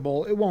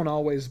applicable, it won't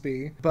always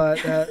be, but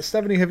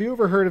Stephanie, have you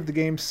ever heard of the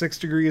game 6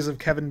 Degrees of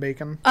Kevin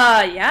Bacon?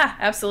 Yeah,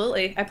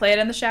 absolutely. I play it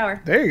in the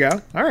shower. There you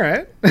go. All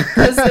right.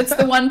 Because it's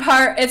the one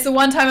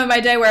time of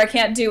my day where I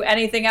can't do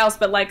anything else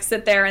but like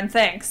sit there and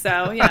think.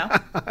 So, you know.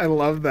 I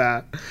love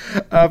that.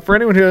 For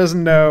anyone who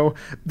doesn't know,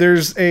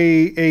 there's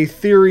a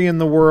theory in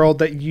the world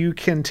that you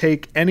can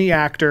take any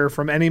actor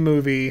from any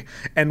movie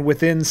and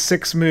within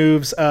 6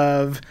 moves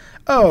of,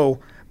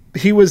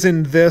 he was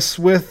in this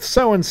with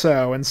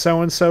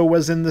so-and-so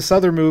was in this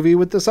other movie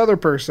with this other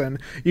person,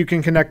 you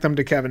can connect them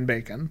to Kevin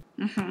Bacon.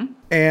 Mm-hmm.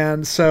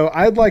 And so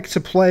I'd like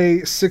to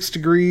play 6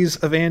 Degrees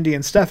of Andy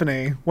and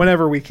Stephanie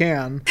whenever we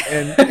can.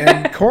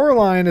 And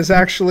Coraline is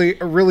actually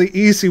a really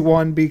easy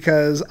one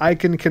because I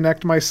can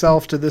connect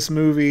myself to this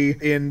movie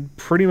in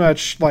pretty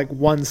much like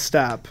one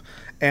step.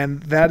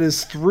 And that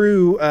is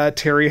through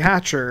Terry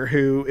Hatcher,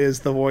 who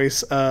is the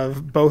voice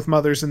of both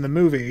mothers in the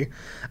movie.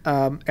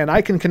 And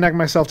I can connect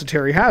myself to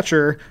Terry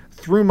Hatcher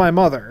through my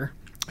mother,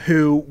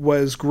 who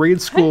was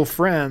grade school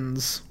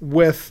friends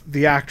with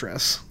the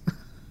actress.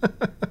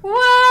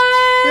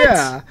 What?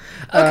 Yeah.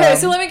 Okay,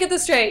 so let me get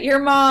this straight. Your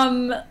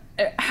mom,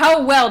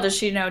 how well does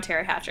she know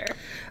Terry Hatcher?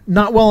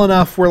 Not well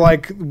enough where,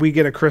 like, we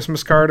get a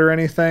Christmas card or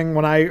anything.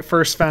 When I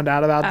first found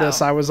out about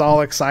this, I was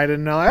all excited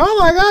and like, oh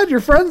my God,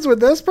 you're friends with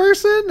this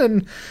person?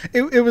 And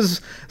it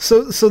was,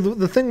 so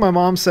the thing my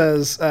mom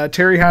says,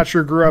 Terry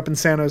Hatcher grew up in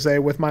San Jose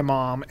with my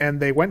mom, and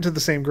they went to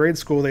the same grade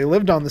school. They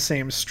lived on the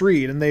same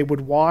street, and they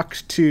would walk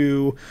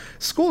to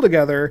school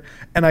together.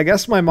 And I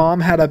guess my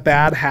mom had a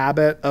bad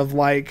habit of,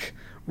 like,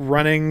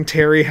 running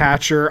Terry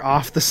Hatcher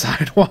off the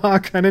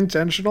sidewalk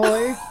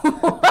unintentionally.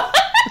 What?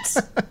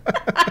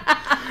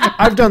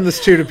 I've done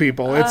this too to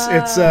people.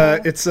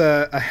 It's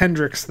a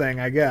Hendrix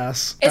thing, I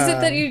guess. Is it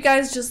that you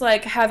guys just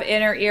like have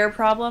inner ear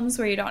problems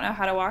where you don't know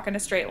how to walk in a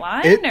straight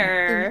line,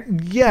 or?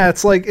 Yeah,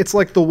 it's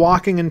like the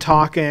walking and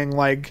talking.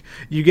 Like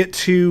you get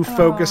too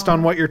focused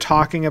on what you're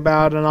talking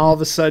about, and all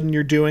of a sudden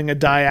you're doing a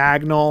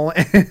diagonal,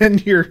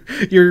 and you're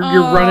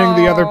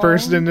running the other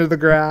person into the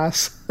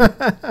grass.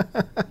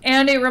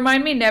 Andy,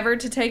 remind me never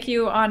to take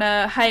you on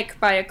a hike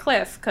by a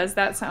cliff, because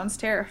that sounds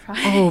terrifying.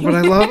 Oh, but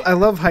I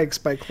love hikes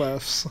by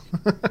cliffs.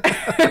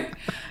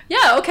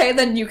 Yeah, okay,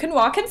 then you can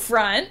walk in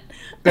front.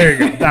 There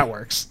you go. That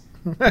works.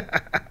 But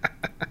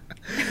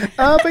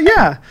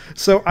yeah,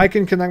 so I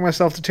can connect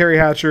myself to Terry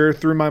Hatcher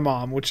through my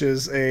mom, which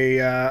is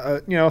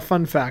a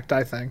fun fact,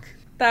 I think.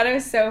 That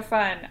is so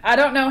fun. I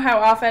don't know how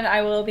often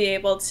I will be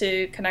able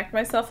to connect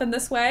myself in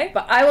this way,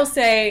 but I will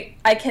say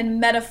I can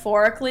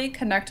metaphorically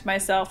connect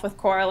myself with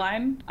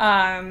Coraline.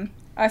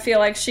 I feel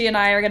like she and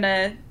I are going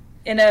to,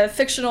 in a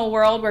fictional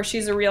world where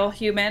she's a real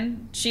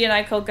human, she and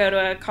I could go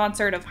to a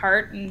concert of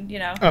Heart and,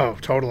 Oh,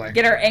 totally.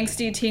 Get our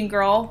angsty teen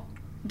girl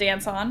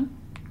dance on.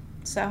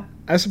 So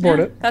I support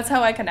it. That's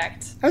how I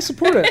connect. I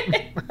support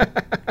it.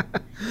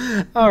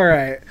 All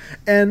right.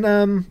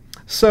 And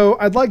so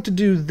I'd like to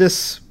do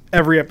this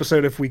every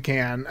episode if we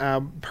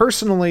can.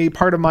 Personally,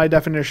 part of my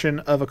definition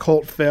of a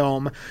cult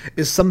film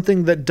is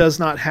something that does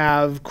not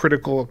have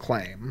critical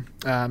acclaim.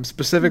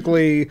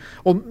 Specifically,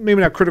 well,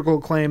 maybe not critical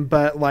acclaim,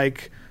 but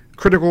like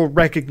critical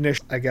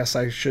recognition, I guess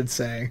I should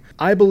say.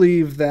 I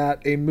believe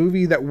that a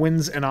movie that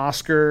wins an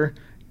Oscar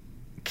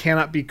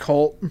cannot be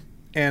cult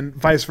and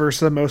vice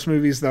versa. Most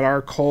movies that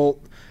are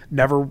cult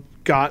never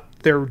got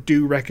their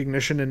due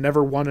recognition and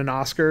never won an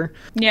Oscar.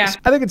 Yeah.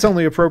 I think it's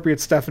only appropriate,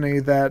 Stephanie,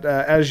 that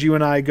as you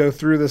and I go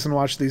through this and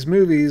watch these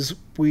movies,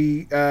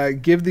 we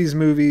give these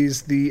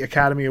movies the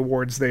Academy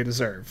Awards they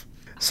deserve.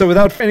 So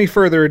without any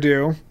further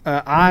ado,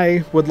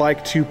 I would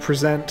like to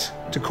present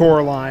to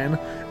Coraline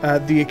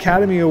the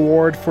Academy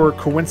Award for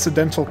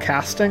Coincidental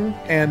Casting.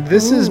 And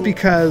this is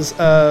because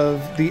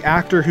of the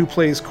actor who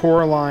plays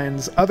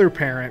Coraline's other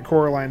parent,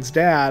 Coraline's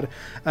dad.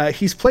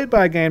 He's played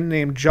by a guy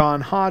named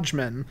John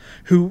Hodgman,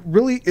 who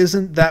really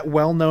isn't that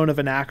well known of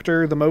an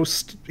actor. The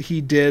most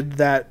he did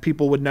that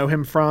people would know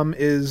him from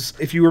is,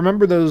 if you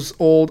remember those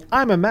old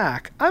I'm a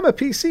Mac, I'm a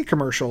PC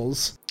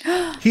commercials,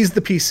 he's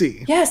the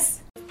PC. Yes.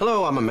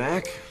 Hello, I'm a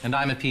Mac. And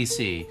I'm a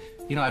PC.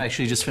 You know, I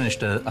actually just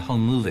finished a home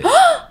movie.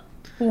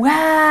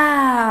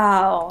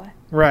 Wow.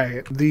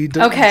 Right.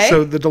 Okay.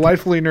 So the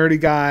delightfully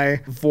nerdy guy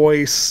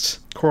voiced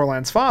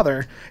Coraline's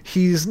father.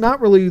 He's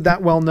not really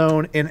that well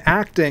known in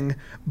acting,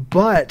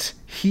 but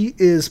he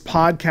is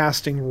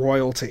podcasting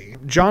royalty.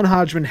 John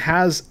Hodgman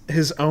has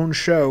his own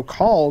show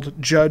called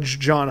Judge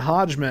John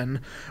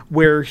Hodgman,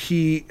 where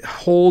he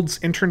holds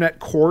internet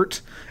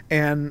court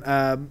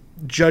and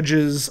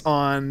judges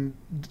on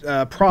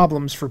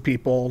problems for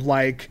people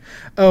like,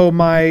 oh,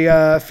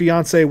 my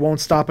fiance won't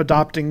stop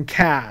adopting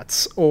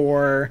cats,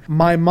 or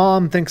my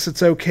mom thinks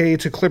it's okay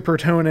to clip her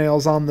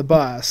toenails on the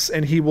bus,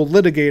 and he will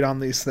litigate on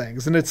these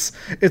things. And it's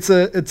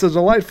a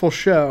delightful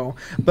show,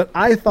 but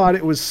I thought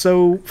it was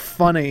so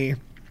funny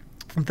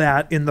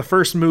that in the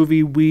first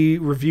movie we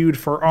reviewed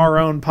for our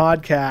own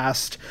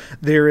podcast,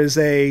 there is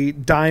a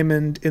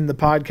diamond in the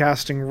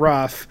podcasting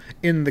rough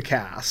in the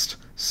cast.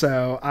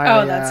 So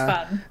that's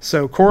fun.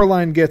 So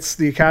Coraline gets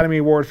the Academy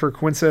Award for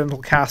coincidental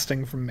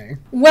casting from me.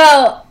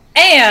 Well,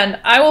 and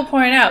I will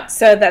point out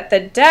so that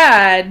the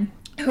dad,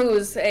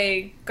 who's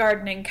a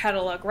gardening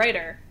catalog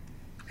writer,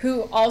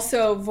 who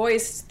also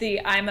voiced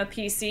the I'm a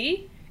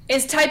PC,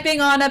 is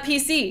typing on a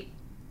PC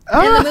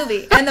in the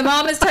movie, and the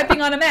mom is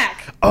typing on a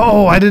Mac.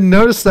 Oh, I didn't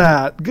notice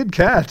that. Good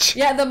catch.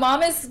 Yeah, the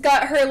mom has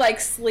got her like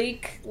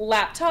sleek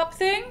laptop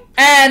thing,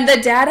 and the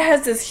dad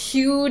has this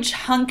huge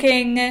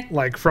hunking,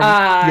 like from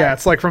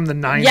it's like from the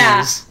 90s.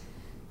 Yeah,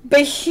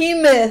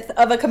 behemoth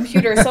of a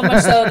computer, so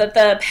much so that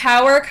the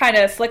power kind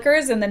of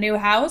flickers in the new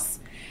house,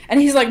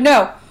 and he's like,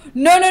 no,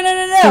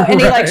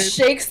 and he like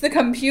shakes the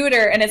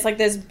computer, and it's like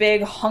this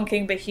big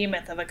hunking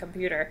behemoth of a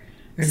computer.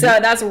 So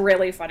that's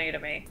really funny to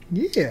me.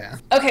 Yeah.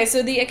 Okay,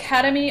 so the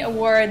Academy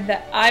Award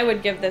that I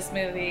would give this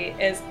movie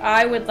is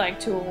I would like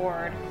to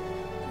award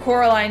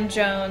Coraline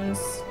Jones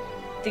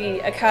the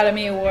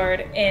Academy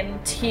Award in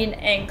Teen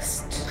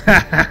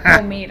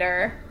Angst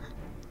meter,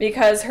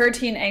 because her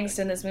teen angst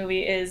in this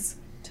movie is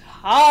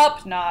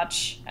top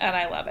notch, and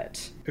I love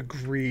it.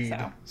 Agreed.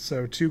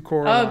 So to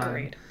Coraline.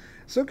 Agreed.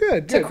 So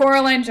good. To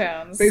Coraline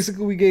Jones.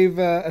 Basically, we gave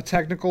a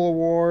technical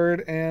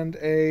award and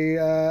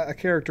a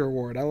character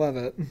award. I love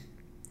it.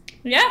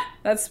 Yeah,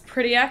 that's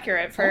pretty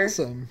accurate for...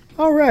 Awesome.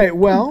 All right,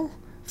 well,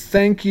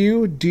 thank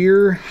you,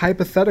 dear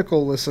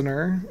hypothetical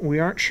listener. We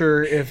aren't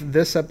sure if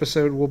this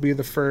episode will be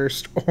the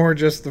first or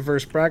just the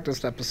first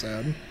practiced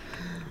episode.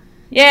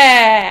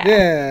 Yeah!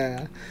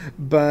 Yeah.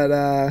 But,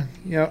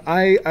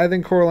 I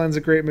think Coraline's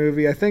a great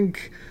movie. I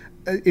think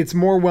it's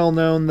more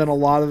well-known than a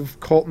lot of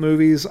cult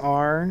movies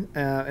are,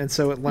 and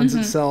so it lends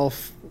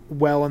itself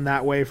well in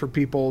that way for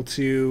people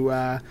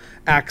to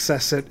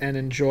access it and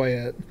enjoy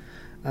it.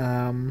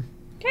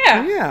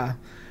 Yeah.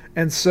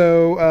 And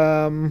so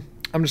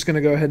I'm just going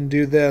to go ahead and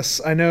do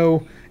this. I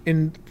know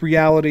in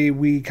reality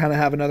we kind of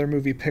have another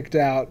movie picked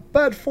out,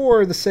 but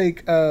for the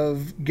sake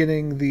of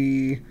getting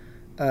the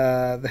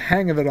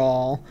hang of it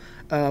all,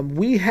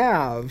 we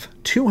have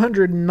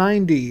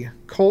 290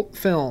 cult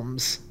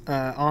films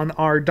on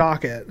our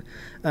docket.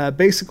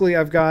 Basically,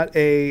 I've got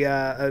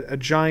a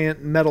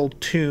giant metal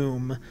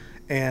tomb,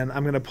 and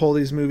I'm going to pull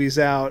these movies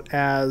out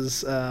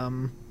as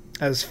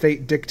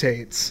fate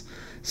dictates.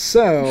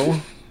 So,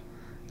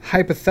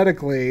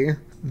 hypothetically,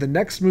 the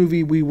next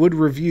movie we would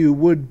review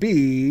would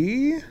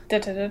be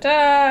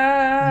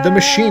The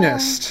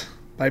Machinist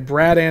by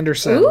Brad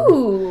Anderson.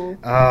 Ooh.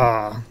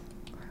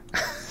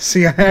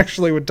 See, I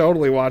actually would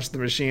totally watch The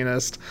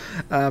Machinist.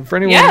 For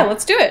anyone, yeah,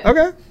 let's do it.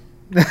 Okay.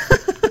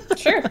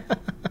 Sure.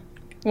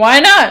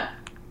 Why not?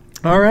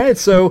 All right,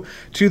 so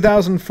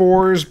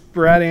 2004's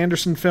Brad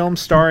Anderson film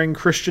starring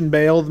Christian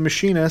Bale, The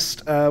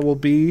Machinist, will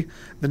be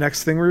the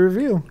next thing we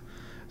review.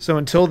 So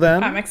until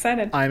then, I'm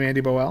excited. I'm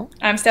Andy Boel.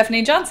 I'm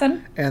Stephanie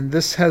Johnson. And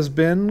this has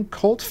been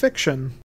Cult Fiction.